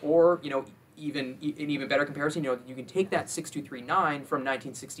 1950, or even an even better comparison, you can take that 6239 from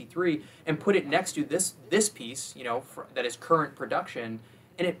 1963 and put it next to this piece, that is current production,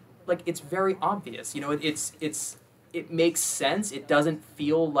 and it's very obvious. It makes sense. It doesn't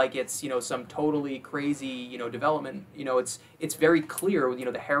feel like it's some totally crazy development. It's very clear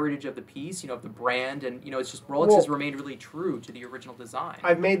the heritage of the piece, of the brand, and it's just Rolex has remained really true to the original design.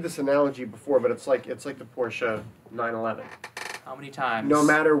 I've made this analogy before, but it's like the Porsche 911. How many times? No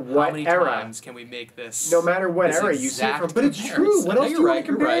matter what How many era. times can we make this? No matter what era you see it from, but it's true. What else do you want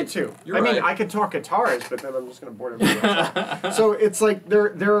to compare it to? I mean, I could talk guitars, but then I'm just going to bore everybody. So it's like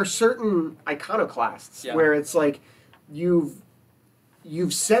there are certain iconoclasts where it's like you've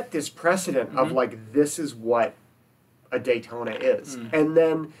set this precedent of like, this is what a Daytona is, and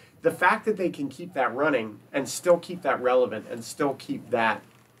then the fact that they can keep that running and still keep that relevant and still keep that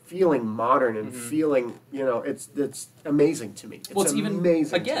feeling modern and feeling, it's amazing to me. It's even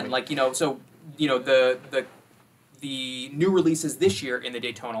amazing again, to me. like so the new releases this year in the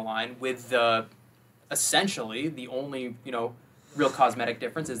Daytona line with essentially the only real cosmetic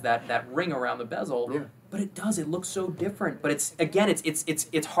difference is that ring around the bezel. But it does. It looks so different. But it's again,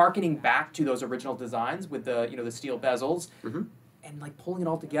 it's harkening back to those original designs with the the steel bezels and like pulling it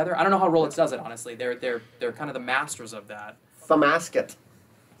all together. I don't know how Rolex does it. Honestly, they're kind of the masters of that. Thumasket.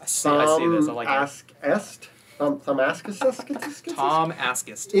 I see this. I like it. Tom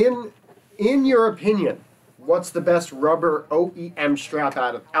Askist. In your opinion, what's the best rubber OEM strap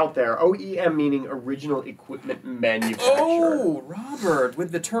out there? OEM meaning original equipment manufacturer. Oh, Robert,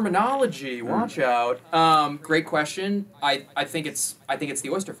 with the terminology, watch out. Great question. I think it's the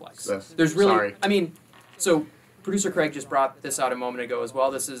Oysterflex. Yes. There's really, Sorry. I mean, so producer Craig just brought this out a moment ago as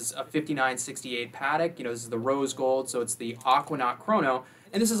well. This is a 5968 Patek. This is the rose gold, so it's the Aquanaut Chrono.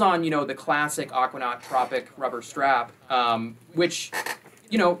 And this is on, the classic Aquanaut Tropic rubber strap, which,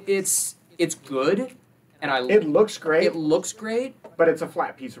 it's good. And it looks great. It looks great. But it's a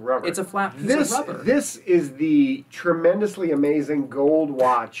flat piece of rubber. It's a flat piece of rubber. This is the tremendously amazing gold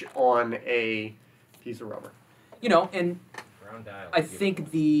watch on a piece of rubber. And I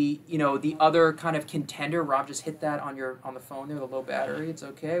think the other kind of contender, Rob just hit that on the phone there, the low battery. It's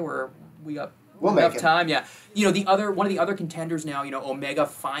okay. We got enough time. Yeah. One of the other contenders now, Omega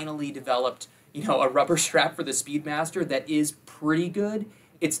finally developed, a rubber strap for the Speedmaster that is pretty good.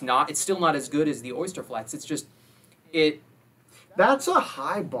 It's still not as good as the Oysterflex. It's just That's a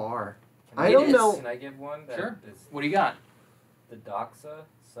high bar. I don't know. Can I give one? Sure. What do you got? The Doxa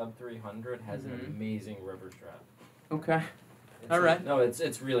Sub 300 has an amazing rubber strap. Okay. All right. No,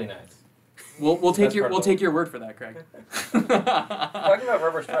 it's really nice. We'll take your word for that, Craig. Talking about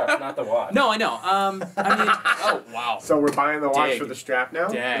rubber straps, not the watch. No, I know. Oh wow. So we're buying the watch for the strap now?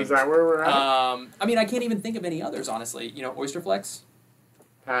 Dang. Is that where we're at? I can't even think of any others, honestly. Oysterflex.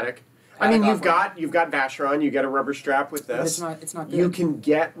 Patek. I mean, you've got Vacheron. You get a rubber strap with this. It's not good. You can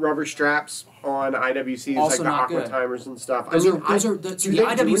get rubber straps on IWCs also like the not Aquatimers and stuff. The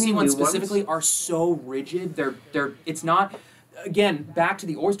IWC ones specifically are so rigid. It's not. Again, back to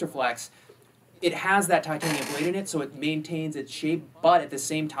the Oysterflex. It has that titanium blade in it, so it maintains its shape. But at the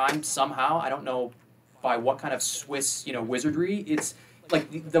same time, somehow, I don't know by what kind of Swiss wizardry, it's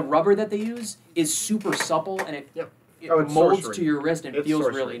like the rubber that they use is super supple and it molds sorcery. To your wrist and feels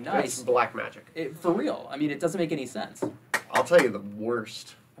sorcery. really nice. It's black magic. For real. I mean, it doesn't make any sense. I'll tell you the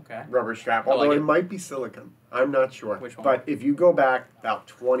worst rubber strap, although it might be silicone. I'm not sure. Which one? But if you go back about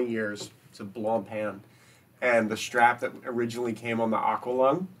 20 years to Blancpain and the strap that originally came on the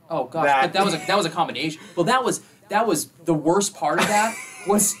Aqualung. Oh gosh, that was a combination. Well, that was the worst part of that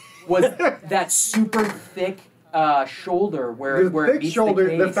was that super thick shoulder where it meets shoulder, the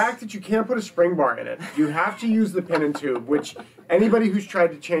case. the fact that you can't put a spring bar in it, you have to use the pin and tube, which anybody who's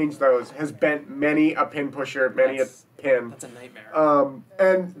tried to change those has bent many a pin pusher, a pin. That's a nightmare.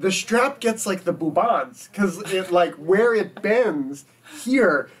 And the strap gets like the boubons because it where it bends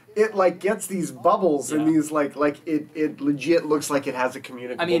here. It gets these bubbles and these it legit looks like it has a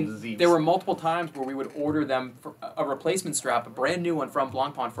communicable disease. There were multiple times where we would order them for a replacement strap, a brand new one from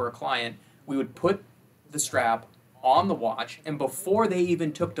Blancpain for a client. We would put the strap on the watch, and before they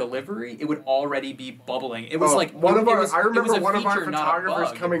even took delivery, it would already be bubbling. It was I remember one of our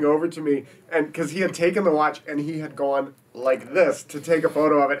photographers coming over to me, and because he had taken the watch and he had gone like this to take a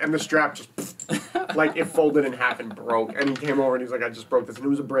photo of it, and the strap just it folded in half and broke. And he came over and he's like, "I just broke this," and it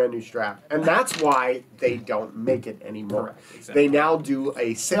was a brand new strap. And that's why they don't make it anymore. Correct, exactly. They now do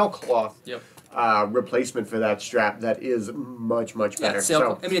a sailcloth. Yep. Replacement for that strap that is much better.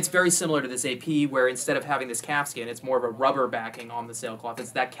 It's very similar to this AP where instead of having this calfskin, it's more of a rubber backing on the sailcloth.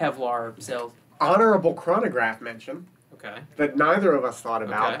 It's that Kevlar sail. Honorable chronograph mention. Okay. That neither of us thought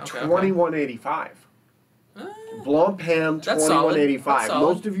about. 2185. Blancpain 2185.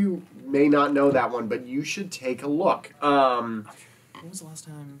 Most of you may not know that one, but you should take a look. When was the last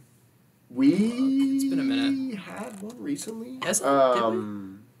time? It's been a minute. Had one recently. Yes.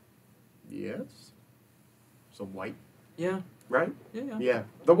 So white. Yeah. Right? Yeah. Yeah.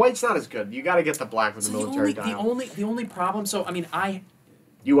 The white's not as good. You got to get the black with the military dial. The only problem. So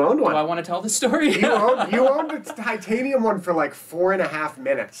You owned one. Do I want to tell the story? You owned the titanium one for 4.5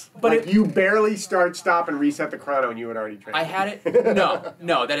 minutes. But you barely stop and reset the chrono, and you had already trained. I had it.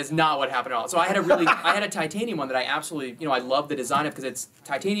 No, that is not what happened at all. So I had a titanium one that I absolutely, I love the design of because it's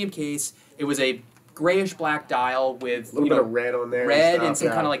titanium case. It was a grayish black dial with a little bit of red on there. And some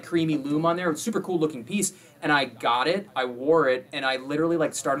kind of creamy lume on there. It was a super cool looking piece. And I got it, I wore it, and I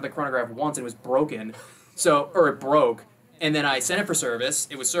literally started the chronograph once and it was broken. Or it broke. And then I sent it for service.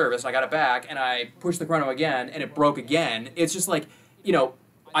 It was serviced. I got it back, and I pushed the chrono again, and it broke again. It's just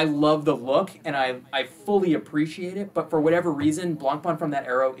I love the look, and I fully appreciate it. But for whatever reason, Blancpain from that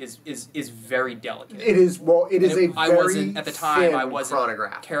era is very delicate. It is it is a very I wasn't at the time. I wasn't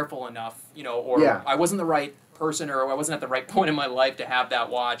chronograph. careful enough, or I wasn't the right person, or I wasn't at the right point in my life to have that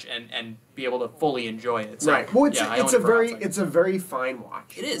watch and be able to fully enjoy it. So, right. Well, it's a very fine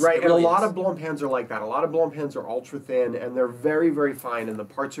watch. It is. Right, it really and a lot of Blancpains are like that. A lot of Blancpains are ultra thin, and they're very, very fine, and the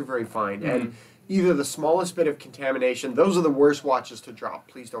parts are very fine. And either the smallest bit of contamination, those are the worst watches to drop.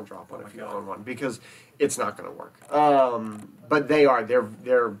 Please don't drop one if you own one, because it's not going to work. But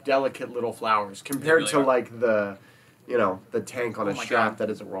they're delicate little flowers compared to like the tank on a strap that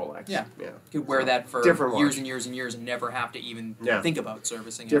is a Rolex. Yeah. You could wear that for years and years and years and never have to even think about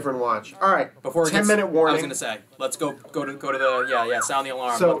servicing it. Different watch. All right. Before 10-minute warning. I was going to say, let's go to the sound the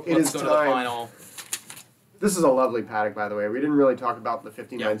alarm. So let's go to the final. This is a lovely Patek, by the way. We didn't really talk about the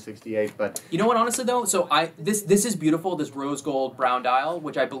 5968, but you know what? Honestly, though, so this is beautiful. This rose gold brown dial,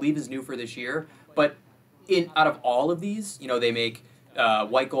 which I believe is new for this year. But out of all of these, they make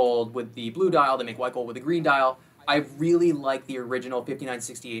white gold with the blue dial. They make white gold with the green dial. I really like the original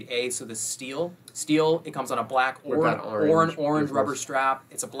 5968A. So the steel. It comes on a black orange rubber strap.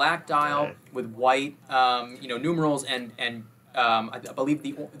 It's a black dial with white, numerals and I believe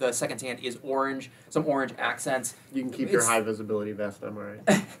the second hand is orange, some orange accents. You can keep your high visibility vest, am I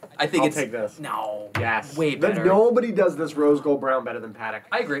right? I'll take this. No. Yes. Way better. Nobody does this rose gold brown better than Patek.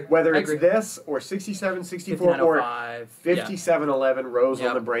 I agree. Whether it's this or 67, 64 or 5711 rose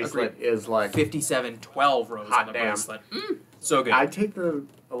on the bracelet is like 5712 rose on the bracelet. So good. I take the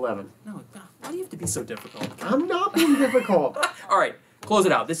 11. No, why do you have to be so difficult? I'm not being difficult. All right. Close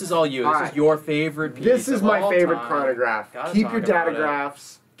it out. This is all you. This is your favorite piece. This is my favorite time. chronograph. Keep your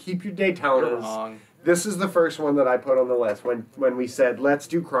datagraphs. Keep your Daytonas. This is the first one that I put on the list when we said, let's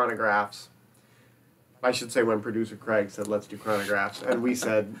do chronographs. I should say when producer Craig said, let's do chronographs. And we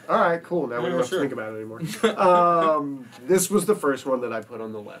said, all right, cool. Now we don't have to think about it anymore. This was the first one that I put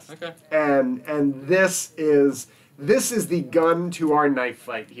on the list. Okay. And this is the gun to our knife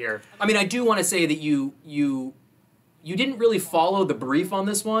fight here. I mean, I do want to say that you didn't really follow the brief on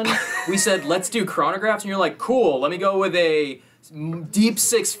this one. We said, let's do chronographs, and you're like, cool, let me go with a deep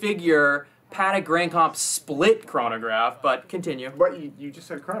six-figure Patek Grand Comp split chronograph, but continue. But you just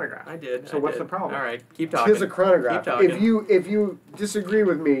said chronograph. I did. So what's the problem? All right, keep talking. Here's a chronograph. Keep talking. If you disagree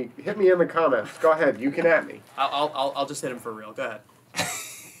with me, hit me in the comments. Go ahead. You can at me. I'll just hit him for real. Go ahead.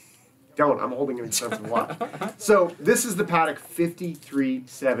 Don't. I'm holding an expensive watch. So this is the Patek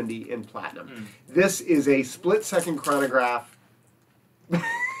 5370 in platinum. This is a split-second chronograph.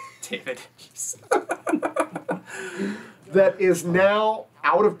 David. That is now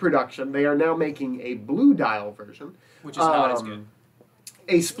out of production. They are now making a blue dial version. Which is not as good.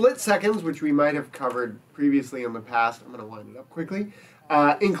 A split seconds, which we might have covered previously in the past, I'm going to wind it up quickly,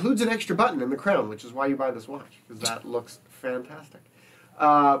 includes an extra button in the crown, which is why you buy this watch, because that looks fantastic.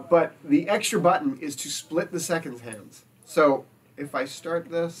 But the extra button is to split the seconds hands. So if I start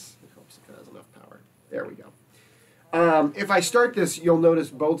this, I hope it has enough power. There we go. If I start this, you'll notice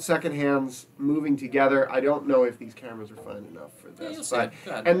both second hands moving together. I don't know if these cameras are fine enough for this. Yeah, you'll see it.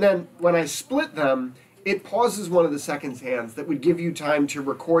 Go ahead. And then when I split them, it pauses one of the seconds hands that would give you time to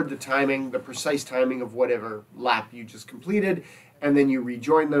record the timing, the precise timing of whatever lap you just completed, and then you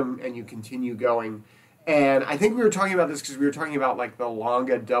rejoin them and you continue going. And I think we were talking about this because we were talking about like the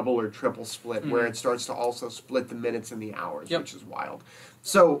Longa double or triple split, where it starts to also split the minutes and the hours, which is wild.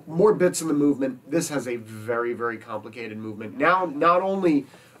 So more bits in the movement. This has a very, very complicated movement. Now, not only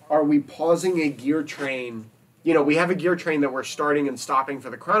are we pausing a gear train, we have a gear train that we're starting and stopping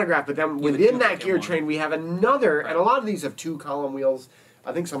for the chronograph, but then within that gear train we have another, and a lot of these have 2 column wheels.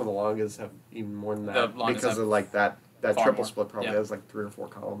 I think some of the Longas have even more than that because of like that triple split probably has like 3 or 4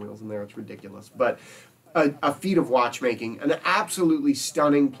 column wheels in there. It's ridiculous. But a feat of watchmaking, an absolutely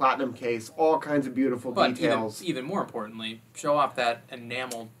stunning platinum case, all kinds of beautiful details. Even more importantly, show off that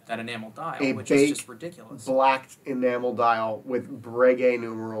enamel dial, which is just ridiculous. Blacked enamel dial with Breguet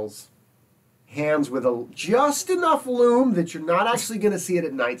numerals. Hands with just enough lume that you're not actually going to see it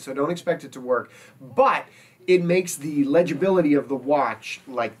at night, so don't expect it to work. But it makes the legibility of the watch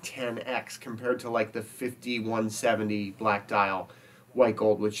like 10x compared to like the 5170 black dial. White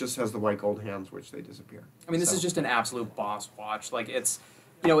gold, which just has the white gold hands, which they disappear. I mean, this is just an absolute boss watch. Like it's,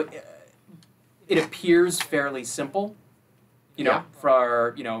 it appears fairly simple.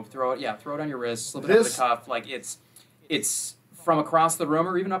 Throw it on your wrist, slip it under the cuff. Like it's from across the room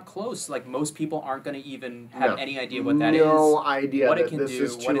or even up close. Like most people aren't going to even have any idea what that is. No idea what it can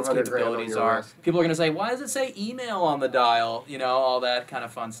do, what its capabilities are. People are going to say, why does it say email on the dial? All that kind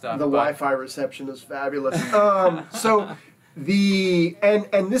of fun stuff. The Wi-Fi reception is fabulous. So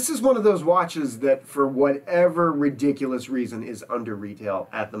And this is one of those watches that, for whatever ridiculous reason, is under retail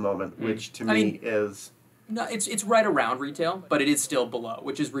at the moment, which to me is. No, it's right around retail, but it is still below,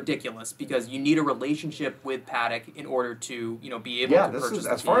 which is ridiculous because you need a relationship with Patek in order to be able to purchase this is,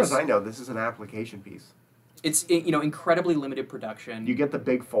 the as far as piece. I know, this is an application piece. It's incredibly limited production. You get the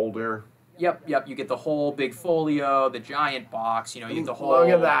big folder. Yep. You get the whole big folio, the giant box. You get the whole. Look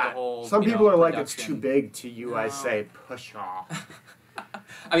at that. The whole, Some people are like, it's production. too big to you. No. I say, push off.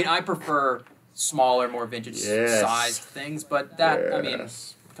 I mean, I prefer smaller, more vintage sized things, but that I mean,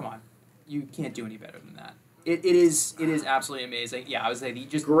 come on, you can't do any better than that. It is absolutely amazing. Yeah, I was saying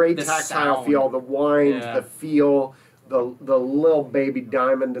just great the tactile sound. feel, the wind, the feel, the little baby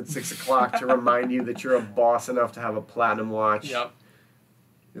diamond at 6 o'clock to remind you that you're a boss enough to have a platinum watch. Yep.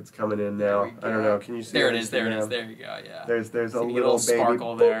 It's coming in now. I don't know. Can you see? There it is. There it is. There you go. Yeah. There's a little baby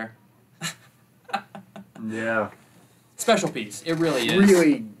sparkle there. Yeah. Special piece. It really is.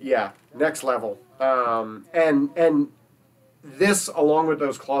 Really, yeah. Next level. And this, along with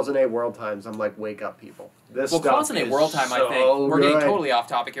those Cloisonné World Times, I'm like, wake up, people. This Well, stuff Cloisonné is World Time, I so think, we're getting good. totally off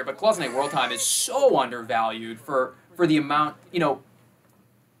topic here, but Cloisonné World Time is so undervalued for the amount,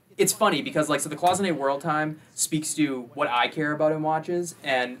 it's funny because, so the Cloisonné World Time speaks to what I care about in watches,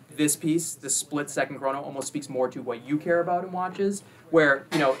 and this piece, the split-second chrono, almost speaks more to what you care about in watches, where,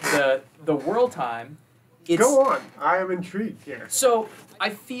 the World Time, it's... Go on. I am intrigued here. So, I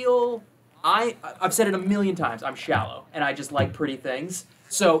feel... I've said it a million times, I'm shallow, and I just like pretty things.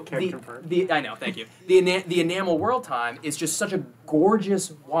 So I know, thank you. The Enamel World Time is just such a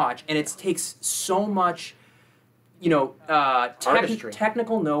gorgeous watch, and it takes so much,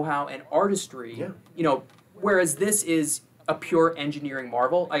 technical know-how and artistry. Yeah. Whereas this is a pure engineering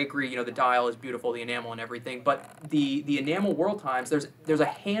marvel. I agree. The dial is beautiful, the enamel and everything, but the Enamel World Times, there's a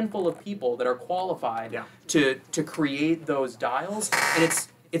handful of people that are qualified to create those dials, and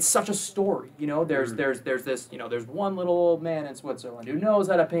it's such a story, There's this, there's one little old man in Switzerland who knows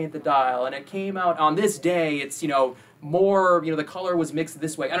how to paint the dial, and it came out on this day. It's more, the color was mixed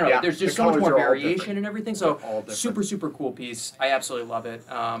this way. I don't know. Yeah, there's just the so much colors more are all variation different. and everything. So super cool piece. I absolutely love it.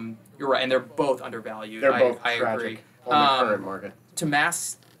 You're right, and they're both undervalued. They're both I tragic agree. on the current market.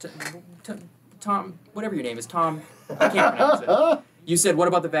 Tom, whatever your name is, Tom. I can't pronounce it. You said, what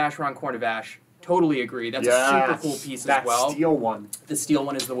about the Vacheron Cornavache? Totally agree. That's a super cool piece as well. That steel one. The steel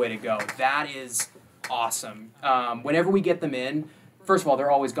one is the way to go. That is awesome. Whenever we get them in, first of all, they're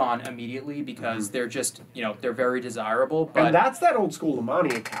always gone immediately because they're just, they're very desirable. But And that's that old school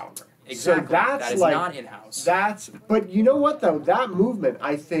Lamania caliber. Exactly. So that's that is like, not in-house. But you know what though? That movement,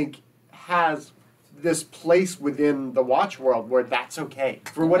 I think, has this place within the watch world where that's okay.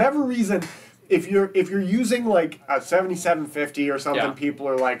 For whatever reason, if you're using like a 7750 or something, people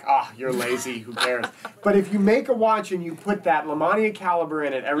are like, you're lazy, who cares? But if you make a watch and you put that Lamania caliber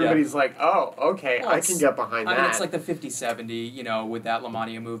in it, everybody's like, oh, okay, I can get behind that. I mean, it's like the 5070, with that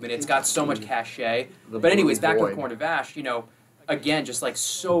Lamania movement. It's got so much cachet. But anyways, back to the Cornavache, again, just like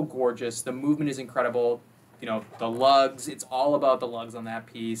so gorgeous. The movement is incredible. The lugs, it's all about the lugs on that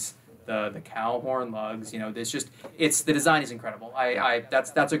piece. The cow horn lugs, the design is incredible.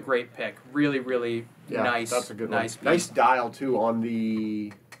 That's a great pick. Really nice. That's a good nice one. Nice dial too on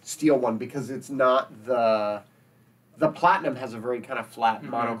the steel one because it's not the platinum has a very kind of flat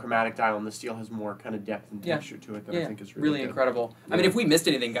monochromatic dial, and the steel has more kind of depth and texture to it that I think is really good. Incredible. I mean, if we missed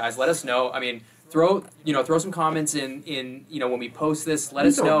anything, guys, let us know. I mean, throw some comments in when we post this. Let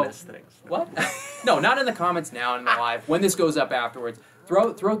us know. Miss things. What? No, not in the comments now in the live. When this goes up afterwards.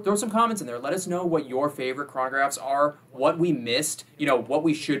 Throw some comments in there. Let us know what your favorite chronographs are, what we missed, what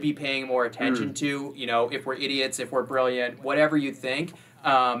we should be paying more attention to, if we're idiots, if we're brilliant, whatever you think.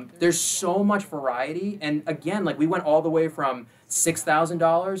 There's so much variety, and again, we went all the way from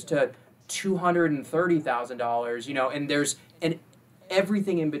 $6,000 to $230,000, and there's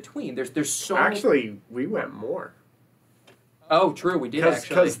everything in between. There's so Actually, we went more. Oh, true, we did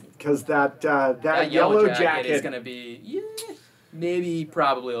actually. Because that yellow jacket is going to be maybe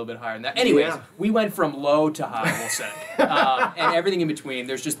probably a little bit higher than that. Anyways, we went from low to high, we'll say, and everything in between.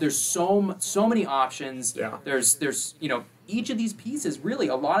 There's so many options. Yeah. There's each of these pieces, really,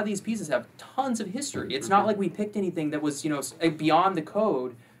 a lot of these pieces have tons of history. It's not like we picked anything that was beyond the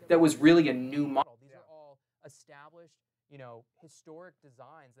code that was really a new model. These are all established, historic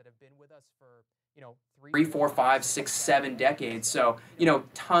designs that have been with us for 3, 4, 5, 6, 7 decades. So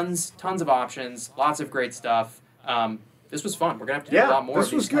tons of options, lots of great stuff. This was fun. We're gonna have to do a lot more.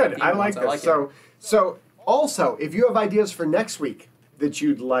 This was good. I like this. So also, if you have ideas for next week that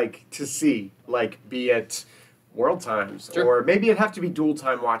you'd like to see, be it world times, Sure. or maybe it'd have to be dual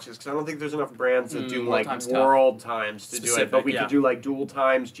time watches because I don't think there's enough brands that do world like time's tough. world times to do Specific, it. But we yeah. could do like dual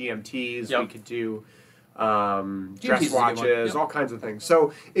times, GMTs. Yep. We could do GMTs is dress a good one. watches, Yep. all kinds of things.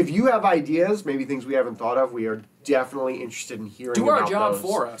 So if you have ideas, maybe things we haven't thought of, we are definitely interested in hearing Do our about job those.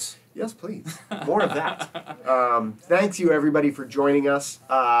 for us. Yes, please. More of that. Thanks you, everybody, for joining us.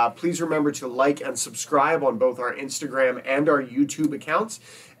 Please remember to like and subscribe on both our Instagram and our YouTube accounts.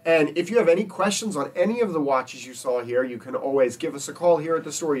 And if you have any questions on any of the watches you saw here, you can always give us a call here at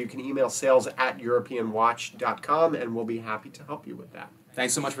the store. You can email sales@europeanwatch.com, and we'll be happy to help you with that.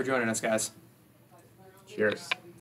 Thanks so much for joining us, guys. Cheers.